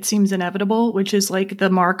movie. It seems inevitable, which is like the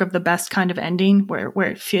mark of the best kind of ending where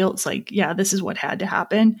it feels like, yeah, this is what had to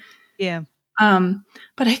happen. Yeah.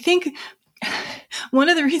 But I think one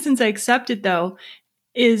of the reasons I accept it, though,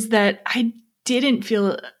 is that I didn't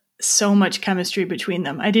feel so much chemistry between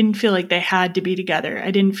them. I didn't feel like they had to be together.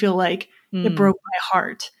 I didn't feel like it broke my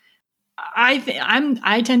heart.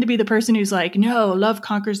 I tend to be the person who's like, no, love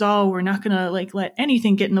conquers all. We're not going to like let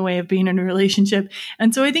anything get in the way of being in a relationship.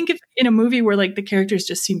 And so I think if in a movie where like the characters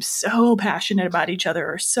just seem so passionate about each other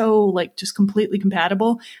or so like just completely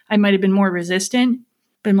compatible, I might have been more resistant.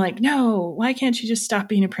 But I'm like, no, why can't she just stop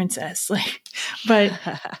being a princess? Like, but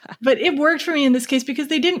it worked for me in this case because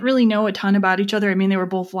they didn't really know a ton about each other. I mean, they were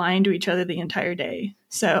both lying to each other the entire day.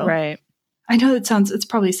 So right. I know it's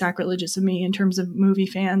probably sacrilegious of me in terms of movie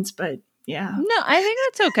fans, but yeah. No, I think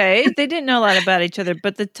that's okay. They didn't know a lot about each other,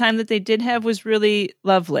 but the time that they did have was really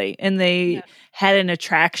lovely, and they had an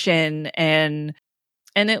attraction, and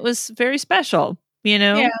it was very special, you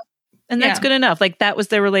know? Yeah. And that's good enough. Like, that was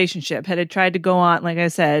their relationship. Had it tried to go on, like I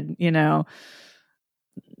said, you know,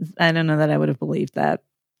 I don't know that I would have believed that.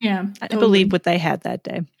 Yeah. I believe what they had that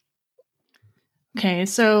day. Okay,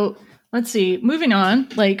 so let's see. Moving on,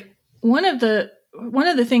 like one of the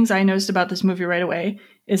things I noticed about this movie right away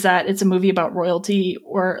is that it's a movie about royalty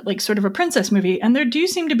or like sort of a princess movie. And there do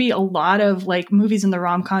seem to be a lot of like movies in the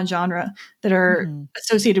rom-com genre that are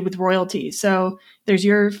associated with royalty. So there's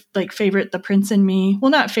your like favorite, The Prince and Me.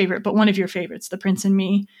 Well, not favorite, but one of your favorites, The Prince and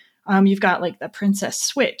Me. You've got like The Princess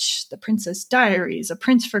Switch, The Princess Diaries, A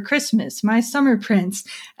Prince for Christmas, My Summer Prince,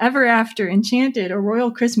 Ever After, Enchanted, A Royal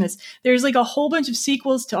Christmas. There's like a whole bunch of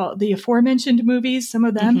sequels to all the aforementioned movies, some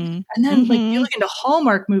of them. And then like you look into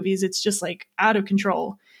Hallmark movies, it's just like out of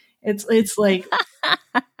control. It's like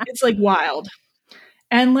it's like wild.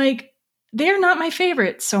 And like they're not my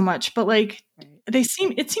favorites so much, but like it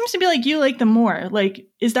seems to be like you like them more. Like,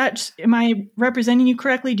 am I representing you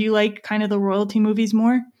correctly? Do you like kind of the royalty movies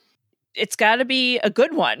more? It's got to be a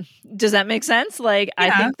good one. Does that make sense? Like,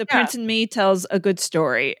 I think The Prince and Me tells a good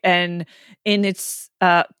story, and in its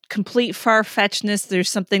complete far-fetchedness, there's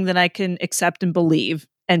something that I can accept and believe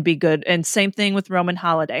and be good. And same thing with Roman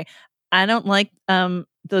Holiday. I don't like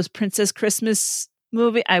those Princess Christmas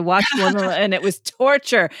movie. I watched one and it was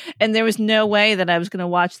torture, and there was no way that I was going to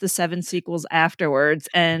watch the 7 sequels afterwards.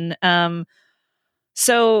 And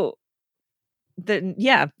so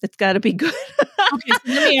it's got to be good. Okay,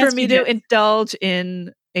 so let me for me to indulge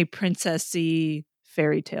in a princessy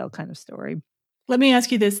fairy tale kind of story. Let me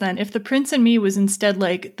ask you this then. If The Prince and Me was instead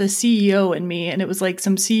like the CEO and Me, and it was like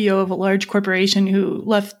some CEO of a large corporation who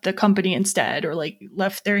left the company instead, or like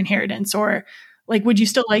left their inheritance, or like, would you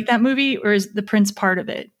still like that movie, or is the prince part of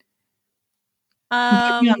it?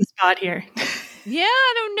 Put me on the spot here. Yeah,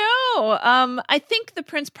 I don't know. I think the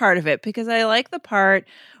prince part of it, because I like the part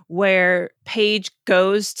where Paige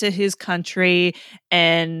goes to his country,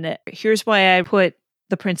 and here's why I put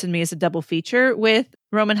The Prince and Me as a double feature with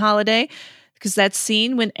Roman Holiday, because that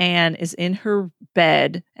scene when Anne is in her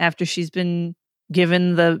bed after she's been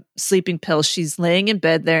given the sleeping pills, she's laying in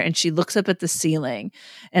bed there and she looks up at the ceiling,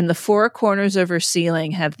 and the 4 corners of her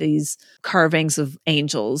ceiling have these carvings of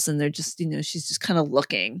angels, and they're just, you know, she's just kind of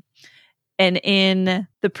looking. And in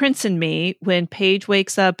The Prince and Me, when Paige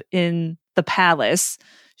wakes up in the palace,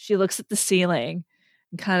 she looks at the ceiling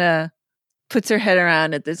and kind of puts her head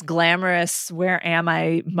around at this glamorous "where am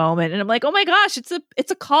I" moment. And I'm like, oh my gosh, it's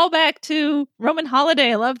a callback to Roman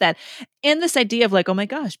Holiday. I love that. And this idea of like, oh my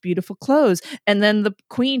gosh, beautiful clothes. And then the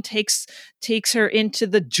queen takes her into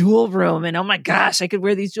the jewel room, and oh my gosh, I could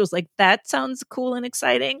wear these jewels. Like, that sounds cool and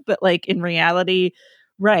exciting. But like in reality,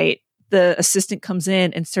 right, the assistant comes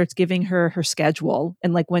in and starts giving her schedule.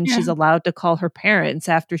 And like when she's allowed to call her parents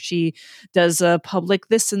after she does a public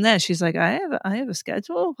this and that, she's like, I have a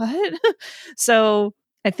schedule. What? So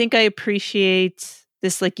I think I appreciate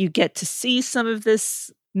this. Like, you get to see some of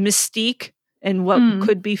this mystique and what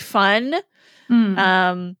could be fun.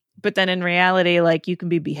 But then in reality, like, you can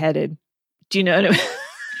be beheaded. Do you know what I mean?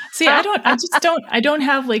 See, I don't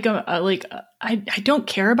have like I don't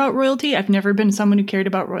care about royalty. I've never been someone who cared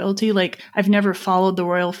about royalty. Like, I've never followed the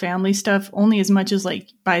royal family stuff, only as much as like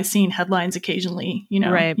by seeing headlines occasionally, you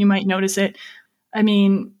know, right. You might notice it. I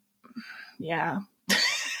mean, yeah.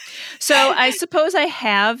 So I suppose I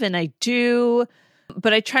have, and I do,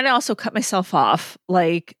 but I try to also cut myself off.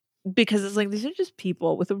 Like, because it's like, these are just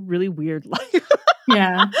people with a really weird life.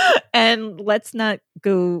 Yeah. And let's not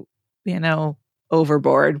go,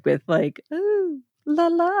 overboard with like, ooh, la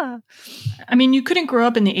la. I mean, you couldn't grow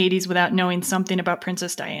up in the 80s without knowing something about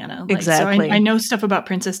Princess Diana. Exactly. So I know stuff about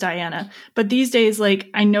Princess Diana. But these days, like,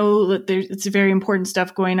 I know that it's very important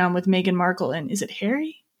stuff going on with Meghan Markle. And is it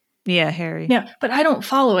Harry? Yeah, Harry. Yeah, but I don't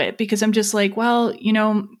follow it because I'm just like, well,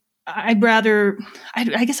 I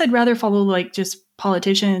guess I'd rather follow like just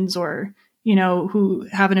politicians or, who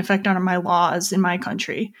have an effect on my laws in my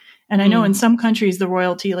country. And I know in some countries, the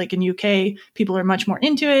royalty, like in UK, people are much more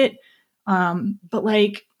into it. But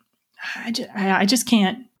like, I just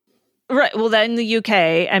can't. Right. Well, then in the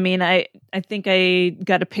UK, I mean, I think I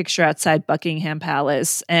got a picture outside Buckingham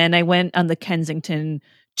Palace, and I went on the Kensington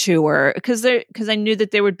tour because I knew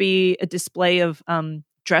that there would be a display of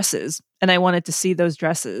dresses, and I wanted to see those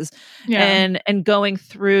dresses. Yeah. And going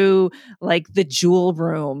through like the jewel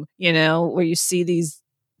room, where you see these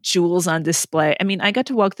jewels on display. I mean, I got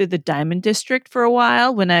to walk through the Diamond District for a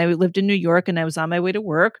while when I lived in New York, and I was on my way to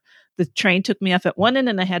work. The train took me off at one end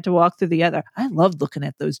and I had to walk through the other. I loved looking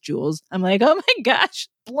at those jewels. I'm like, oh my gosh,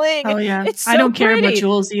 bling. Oh yeah. It's so I don't care pretty. about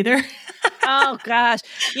jewels either. Oh gosh.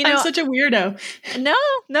 I'm such a weirdo. No,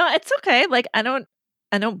 it's okay. Like I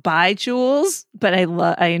don't buy jewels, but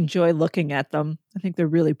I enjoy looking at them. I think they're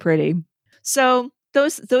really pretty. So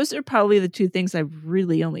those are probably the two things I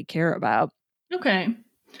really only care about. Okay.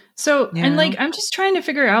 So, and like, I'm just trying to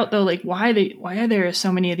figure out though, like why are there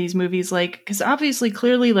so many of these movies? Like, because obviously,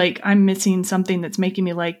 clearly, like I'm missing something that's making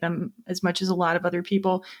me like them as much as a lot of other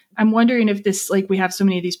people. I'm wondering if this, like, we have so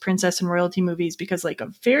many of these princess and royalty movies because like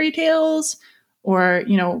of fairy tales, or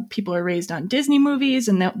people are raised on Disney movies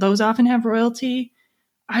and those often have royalty.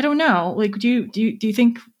 I don't know. Like, do you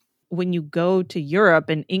think? When you go to Europe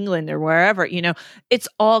and England or wherever, it's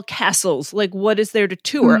all castles. Like, what is there to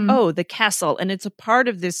tour? Oh, the castle. And it's a part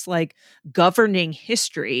of this like governing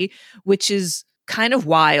history, which is kind of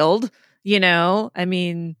wild, I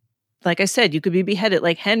mean, like I said, you could be beheaded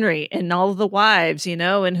like Henry and all of the wives,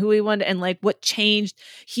 and who he wanted, and like what changed.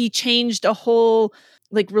 He changed a whole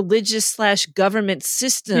like religious / government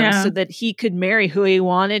system so that he could marry who he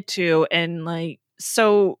wanted to. And like,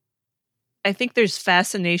 so I think there's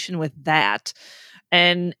fascination with that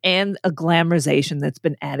and a glamorization that's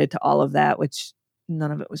been added to all of that, which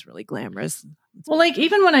none of it was really glamorous. Well, like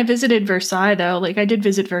even when I visited Versailles, though, like I did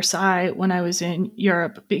visit Versailles when I was in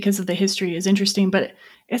Europe because of the history is interesting, but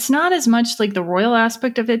it's not as much like the royal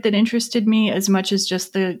aspect of it that interested me as much as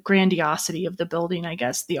just the grandiosity of the building, I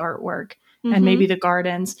guess, the artwork and maybe the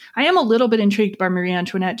gardens. I am a little bit intrigued by Marie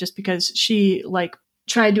Antoinette just because she like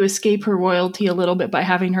tried to escape her royalty a little bit by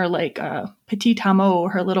having her like Petit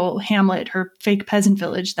Hameau, her little hamlet, her fake peasant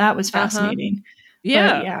village. That was fascinating.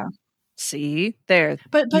 Yeah. But, yeah. See there,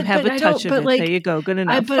 but you have but a touch of it. Like, there you go. Good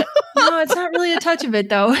enough. But no, it's not really a touch of it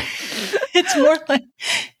though. It's more like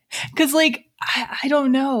because like I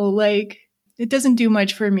don't know, like it doesn't do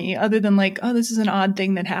much for me other than like, oh, this is an odd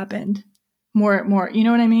thing that happened. More, you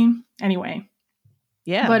know what I mean? Anyway,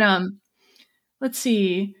 yeah. But let's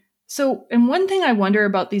see. So, and one thing I wonder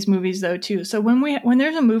about these movies though too. So when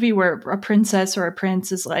there's a movie where a princess or a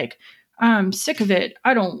prince is like, I'm sick of it.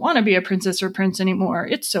 I don't want to be a princess or prince anymore.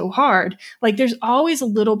 It's so hard. Like there's always a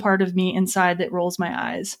little part of me inside that rolls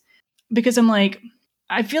my eyes because I'm like,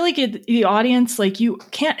 I feel like the audience, like you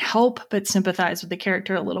can't help but sympathize with the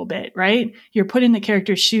character a little bit, right? You're put in the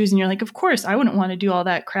character's shoes and you're like, of course, I wouldn't want to do all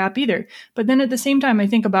that crap either. But then at the same time, I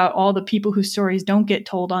think about all the people whose stories don't get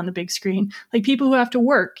told on the big screen, like people who have to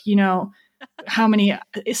work, how many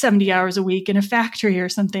 70 hours a week in a factory or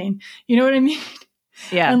something. You know what I mean?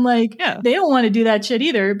 Yeah. And like, they don't want to do that shit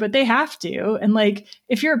either, but they have to. And like,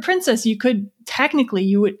 if you're a princess, you could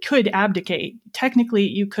abdicate. Technically,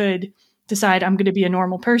 you could decide I'm going to be a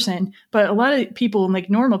normal person, but a lot of people, like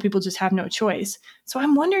normal people, just have no choice. So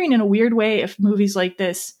I'm wondering in a weird way if movies like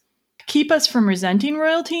this keep us from resenting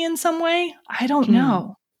royalty in some way. I don't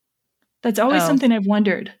know. That's always something I've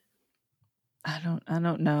wondered. I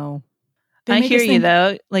don't know. I hear you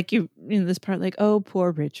though. Like you in this part, like, oh,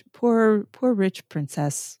 poor rich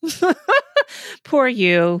princess. Poor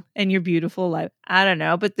you and your beautiful life. I don't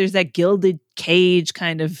know, but there's that gilded cage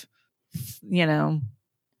kind of,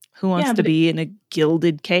 who wants to be in a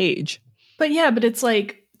gilded cage? But it's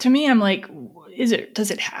like, to me, I'm like,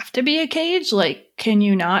 does it have to be a cage? Like, can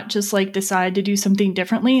you not just like decide to do something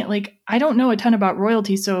differently? Like, I don't know a ton about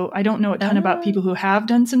royalty, so I don't know a ton about people who have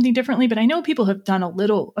done something differently, but I know people have done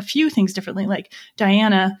a few things differently. Like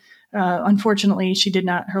Diana, Unfortunately,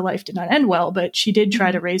 her life did not end well, but she did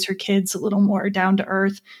try to raise her kids a little more down to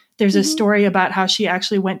earth. There's a story about how she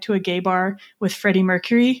actually went to a gay bar with Freddie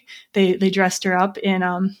Mercury. They dressed her up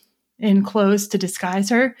in clothes to disguise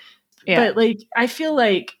her. Yeah. But I feel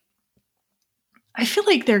like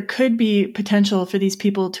there could be potential for these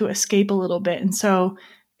people to escape a little bit. And so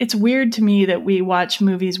it's weird to me that we watch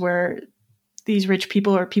movies where these rich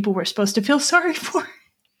people are people we're supposed to feel sorry for.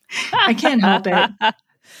 I can't help it.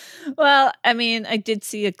 Well, I mean, I did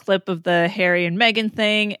see a clip of the Harry and Meghan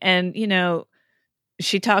thing, and,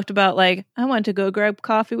 she talked about, I went to go grab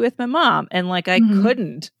coffee with my mom, and, I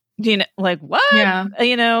couldn't, what? Yeah.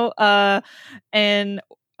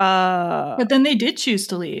 But then they did choose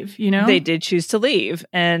to leave, They did choose to leave,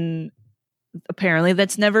 and apparently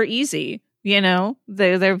that's never easy,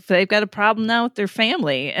 They've got a problem now with their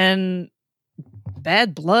family, and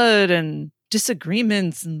bad blood, and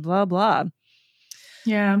disagreements, and blah, blah.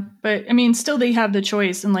 Yeah, but I mean, still they have the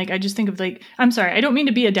choice, and I just think of I'm sorry, I don't mean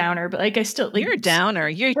to be a downer, but I still you're a downer.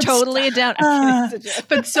 You're totally a downer.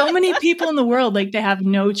 But so many people in the world, they have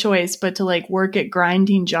no choice but to work at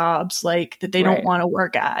grinding jobs that they don't want to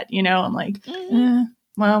work at. I'm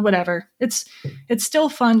well, whatever. It's still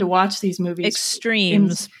fun to watch these movies.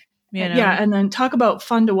 Extremes. Yeah, and then talk about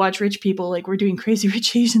fun to watch rich people. We're doing Crazy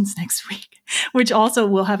Rich Asians next week, which also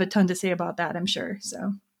will have a ton to say about that, I'm sure.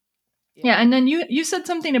 So. Yeah, and then you said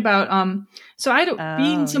something about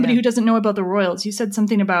being somebody who doesn't know about the royals, you said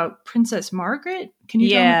something about Princess Margaret. Can you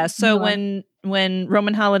tell me? So when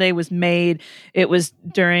Roman Holiday was made, it was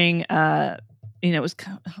during it was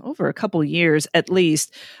over a couple years at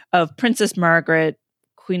least of Princess Margaret,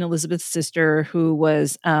 Queen Elizabeth's sister, who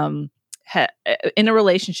was in a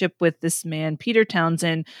relationship with this man Peter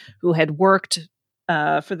Townsend, who had worked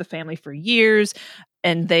for the family for years.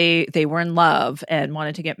 And they were in love and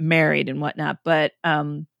wanted to get married and whatnot. But,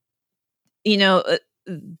 a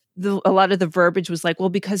lot of the verbiage was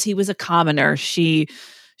because he was a commoner, she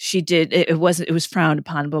did, it was frowned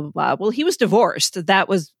upon, blah, blah, blah. Well, he was divorced. That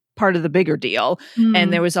was part of the bigger deal. Mm.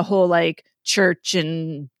 And there was a whole church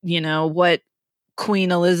and, what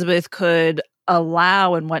Queen Elizabeth could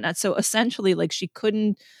allow and whatnot. So essentially she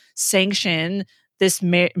couldn't sanction this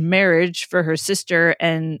marriage for her sister.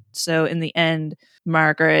 And so in the end,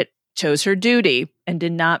 Margaret chose her duty and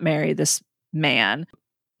did not marry this man.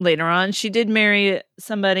 Later on, she did marry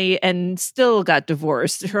somebody and still got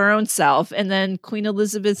divorced, her own self. And then Queen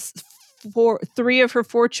Elizabeth's three of her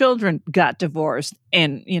four children got divorced,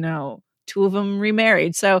 and, two of them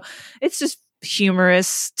remarried. So it's just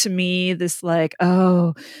humorous to me, this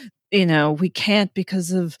we can't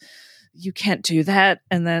because of, you can't do that.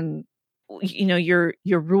 And then, your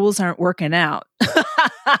rules aren't working out.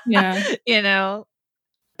 Yeah.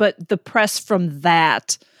 But the press from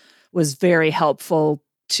that was very helpful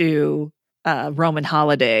to Roman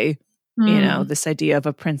Holiday. This idea of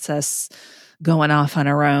a princess going off on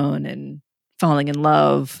her own and falling in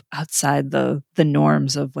love outside the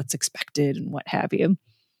norms of what's expected and what have you.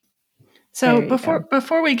 So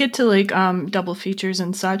before we get to double features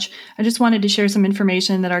and such, I just wanted to share some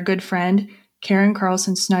information that our good friend Karen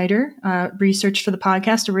Carlson Snyder researched for the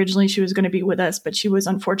podcast. Originally, she was going to be with us, but she was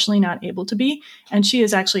unfortunately not able to be. And she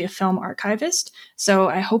is actually a film archivist. So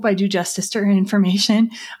I hope I do justice to her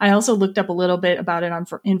information. I also looked up a little bit about it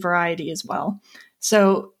in Variety as well.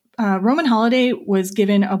 So Roman Holiday was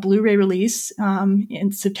given a Blu-ray release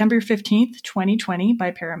in September 15th, 2020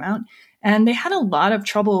 by Paramount. And they had a lot of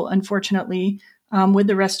trouble, unfortunately, with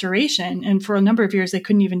the restoration. And for a number of years, they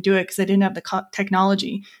couldn't even do it because they didn't have the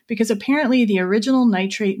technology, because apparently the original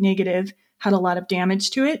nitrate negative had a lot of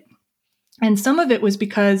damage to it. And some of it was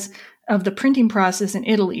because of the printing process in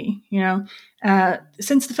Italy.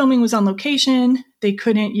 Since the filming was on location, they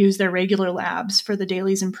couldn't use their regular labs for the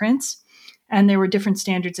dailies and prints. And there were different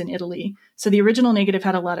standards in Italy. So the original negative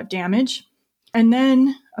had a lot of damage. And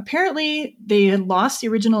then apparently they had lost the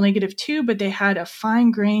original negative too, but they had a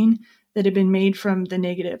fine grain that had been made from the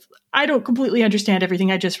negative. I don't completely understand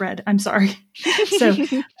everything I just read. I'm sorry. So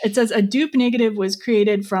it says a dupe negative was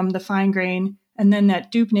created from the fine grain, and then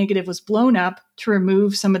that dupe negative was blown up to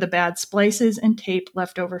remove some of the bad splices and tape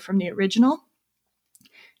left over from the original.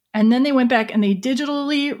 And then they went back and they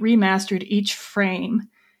digitally remastered each frame.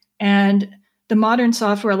 And the modern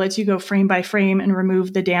software lets you go frame by frame and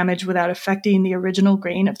remove the damage without affecting the original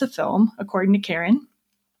grain of the film, according to Karen.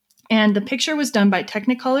 And the picture was done by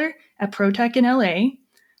Technicolor at ProTech in LA.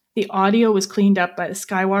 The audio was cleaned up by the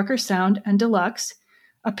Skywalker Sound and Deluxe.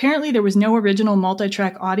 Apparently, there was no original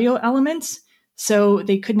multi-track audio elements, so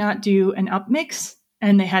they could not do an upmix.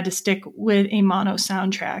 and they had to stick with a mono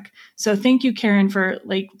soundtrack. So thank you, Karen, for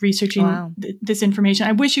like researching this information.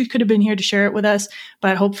 I wish you could have been here to share it with us,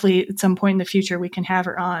 but hopefully at some point in the future we can have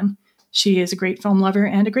her on. She is a great film lover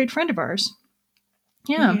and a great friend of ours.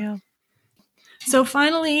 Yeah. So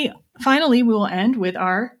finally, we will end with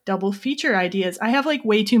our double feature ideas. I have like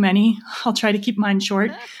way too many. I'll try to keep mine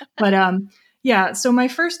short, but yeah. So my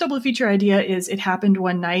first double feature idea is It Happened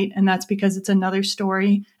One Night, and that's because it's another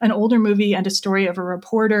story, an older movie, and a story of a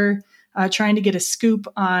reporter trying to get a scoop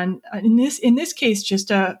on, in this case, just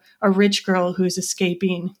a rich girl who's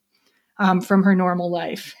escaping from her normal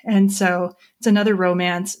life. And so it's another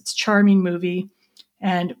romance. It's a charming movie,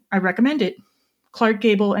 and I recommend it. Clark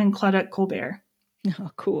Gable and Claudette Colbert.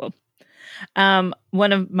 Oh, cool.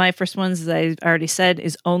 One of my first ones, as I already said,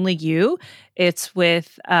 is Only You. It's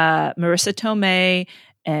with Marissa Tomei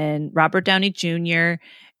and Robert Downey Jr.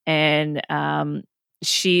 And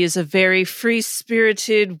she is a very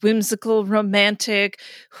free-spirited, whimsical romantic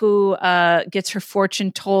who gets her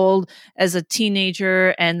fortune told as a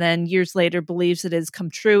teenager and then years later believes it has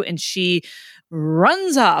come true. And she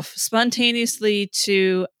runs off spontaneously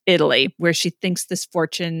to Italy, where she thinks this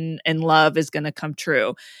fortune and love is going to come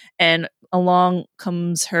true. And along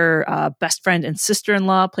comes her best friend and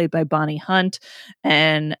sister-in-law, played by Bonnie Hunt,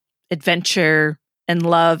 and adventure and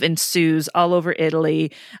love ensues all over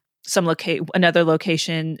Italy. Another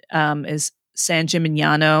location is San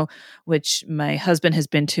Gimignano, which my husband has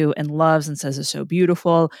been to and loves and says is so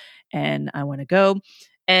beautiful, and I want to go.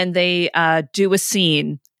 And they do a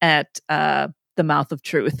scene at the Mouth of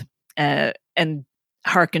Truth and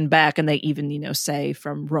harken back, and they even say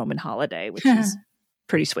from Roman Holiday, which is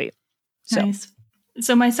pretty sweet. So. Nice.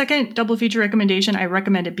 So my second double feature recommendation, I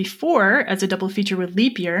recommended before as a double feature with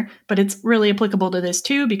Leap Year, but it's really applicable to this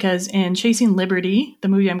too, because in Chasing Liberty, the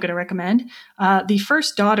movie I'm going to recommend, the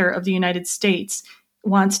first daughter of the United States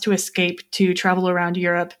wants to escape to travel around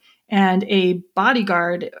Europe, and a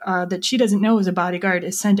bodyguard that she doesn't know is a bodyguard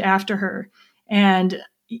is sent after her, and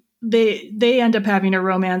they end up having a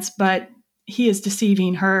romance, but he is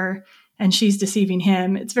deceiving her and she's deceiving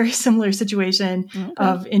him. It's a very similar situation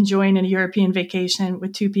of enjoying a European vacation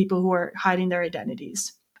with two people who are hiding their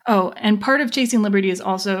identities. Oh, and part of Chasing Liberty is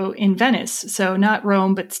also in Venice. So not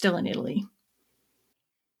Rome, but still in Italy.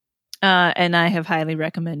 And I have highly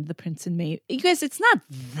recommended The Prince and Me. You guys, it's not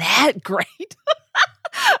that great.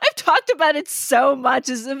 I've talked about it so much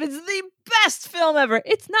as if it's the best film ever.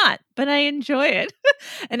 It's not, but I enjoy it.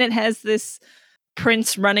 And it has this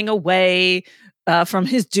prince running away from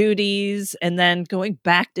his duties and then going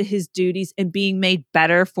back to his duties and being made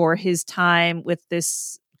better for his time with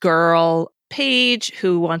this girl, Paige,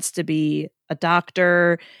 who wants to be a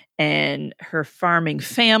doctor, and her farming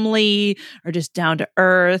family are just down to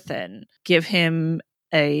earth and give him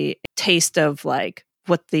a taste of like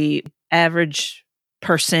what the average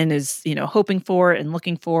person is, hoping for and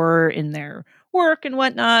looking for in their work and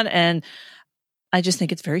whatnot. And I just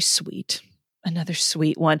think it's very sweet. Another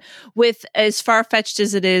sweet one with, as far-fetched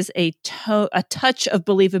as it is, a touch of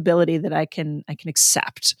believability that I can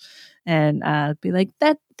accept and be like,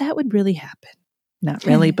 that would really happen. Not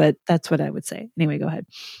really, but that's what I would say. Anyway, go ahead.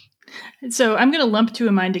 So I'm going to lump two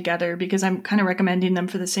of mine together because I'm kind of recommending them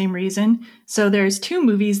for the same reason. So there's two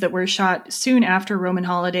movies that were shot soon after Roman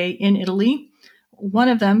Holiday in Italy. One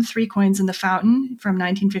of them, Three Coins in the Fountain from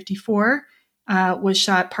 1954, was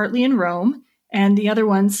shot partly in Rome. And the other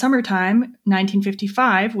one, Summertime,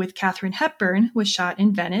 1955, with Katharine Hepburn, was shot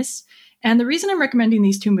in Venice. And the reason I'm recommending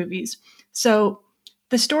these two movies, so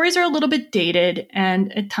the stories are a little bit dated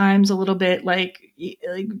and at times a little bit like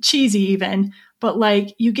cheesy even, but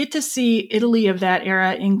like you get to see Italy of that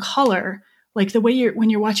era in color. Like the way when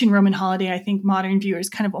you're watching Roman Holiday, I think modern viewers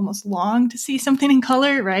kind of almost long to see something in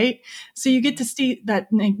color, right? So you get to see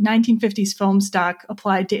that 1950s film stock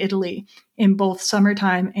applied to Italy in both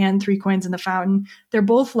Summertime and Three Coins in the Fountain. They're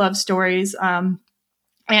both love stories.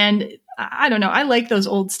 And I don't know, I like those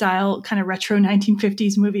old style kind of retro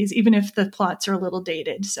 1950s movies, even if the plots are a little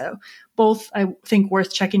dated. So both I think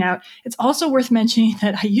worth checking out. It's also worth mentioning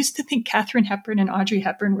that I used to think Katharine Hepburn and Audrey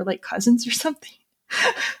Hepburn were like cousins or something.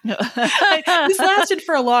 This lasted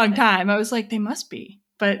for a long time. I was like, they must be,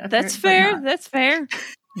 but that's fair. That's fair.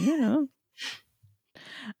 Okay,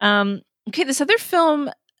 this other film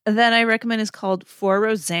that I recommend is called For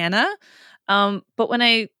Rosanna. But when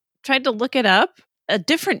I tried to look it up, a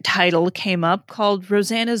different title came up called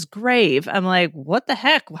Rosanna's Grave. I'm like, what the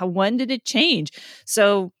heck? When did it change?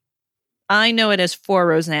 So I know it as For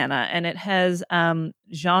Rosanna, and it has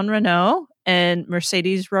Jean Reno and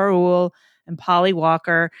Mercedes Raoul and Polly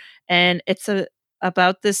Walker, and it's a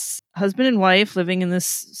about this husband and wife living in this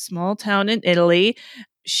small town in Italy.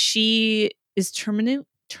 She is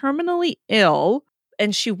terminally ill,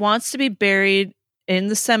 and she wants to be buried in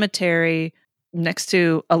the cemetery next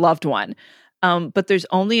to a loved one. But there's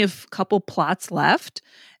only a couple plots left,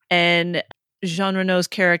 and Jean Reno's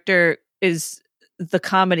character is the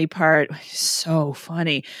comedy part. So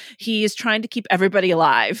funny. He is trying to keep everybody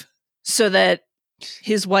alive so that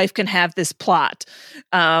his wife can have this plot.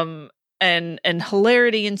 And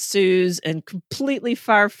hilarity ensues, and completely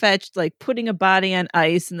far-fetched, like putting a body on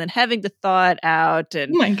ice and then having to thaw it out.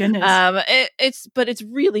 And oh my goodness. It's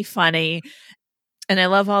really funny. And I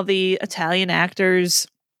love all the Italian actors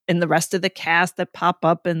and the rest of the cast that pop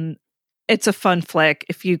up, and it's a fun flick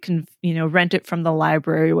if you can, rent it from the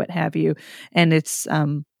library, what have you. And it's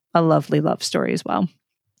a lovely love story as well.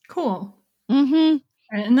 Cool. Mm-hmm.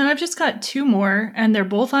 And then I've just got two more, and they're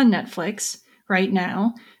both on Netflix right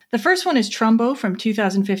now. The first one is Trumbo from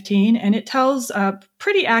 2015, and it tells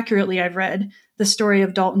pretty accurately, I've read, the story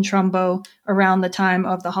of Dalton Trumbo around the time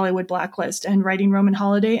of the Hollywood blacklist and writing Roman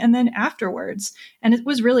Holiday, and then afterwards. And it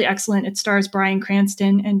was really excellent. It stars Bryan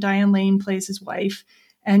Cranston, and Diane Lane plays his wife.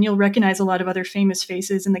 And you'll recognize a lot of other famous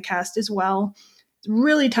faces in the cast as well.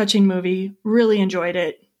 Really touching movie. Really enjoyed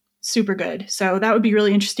it. Super good. So that would be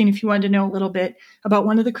really interesting if you wanted to know a little bit about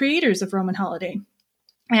one of the creators of Roman Holiday.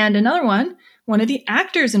 And another one of the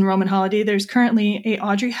actors in Roman Holiday, there's currently a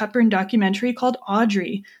Audrey Hepburn documentary called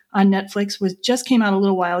Audrey on Netflix, just came out a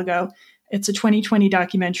little while ago. It's a 2020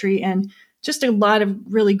 documentary, and just a lot of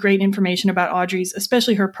really great information about Audrey's,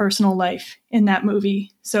 especially her personal life in that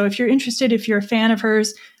movie. So if you're interested, if you're a fan of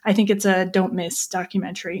hers, I think it's a don't miss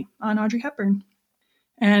documentary on Audrey Hepburn.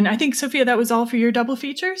 And I think, Sophia, that was all for your double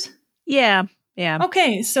features? Yeah.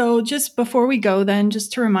 Okay, so just before we go then,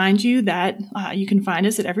 just to remind you that you can find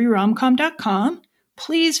us at everyromcom.com.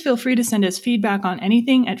 Please feel free to send us feedback on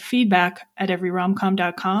anything at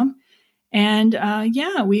feedback@everyromcom.com. And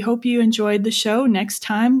we hope you enjoyed the show. Next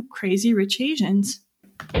time, Crazy Rich Asians.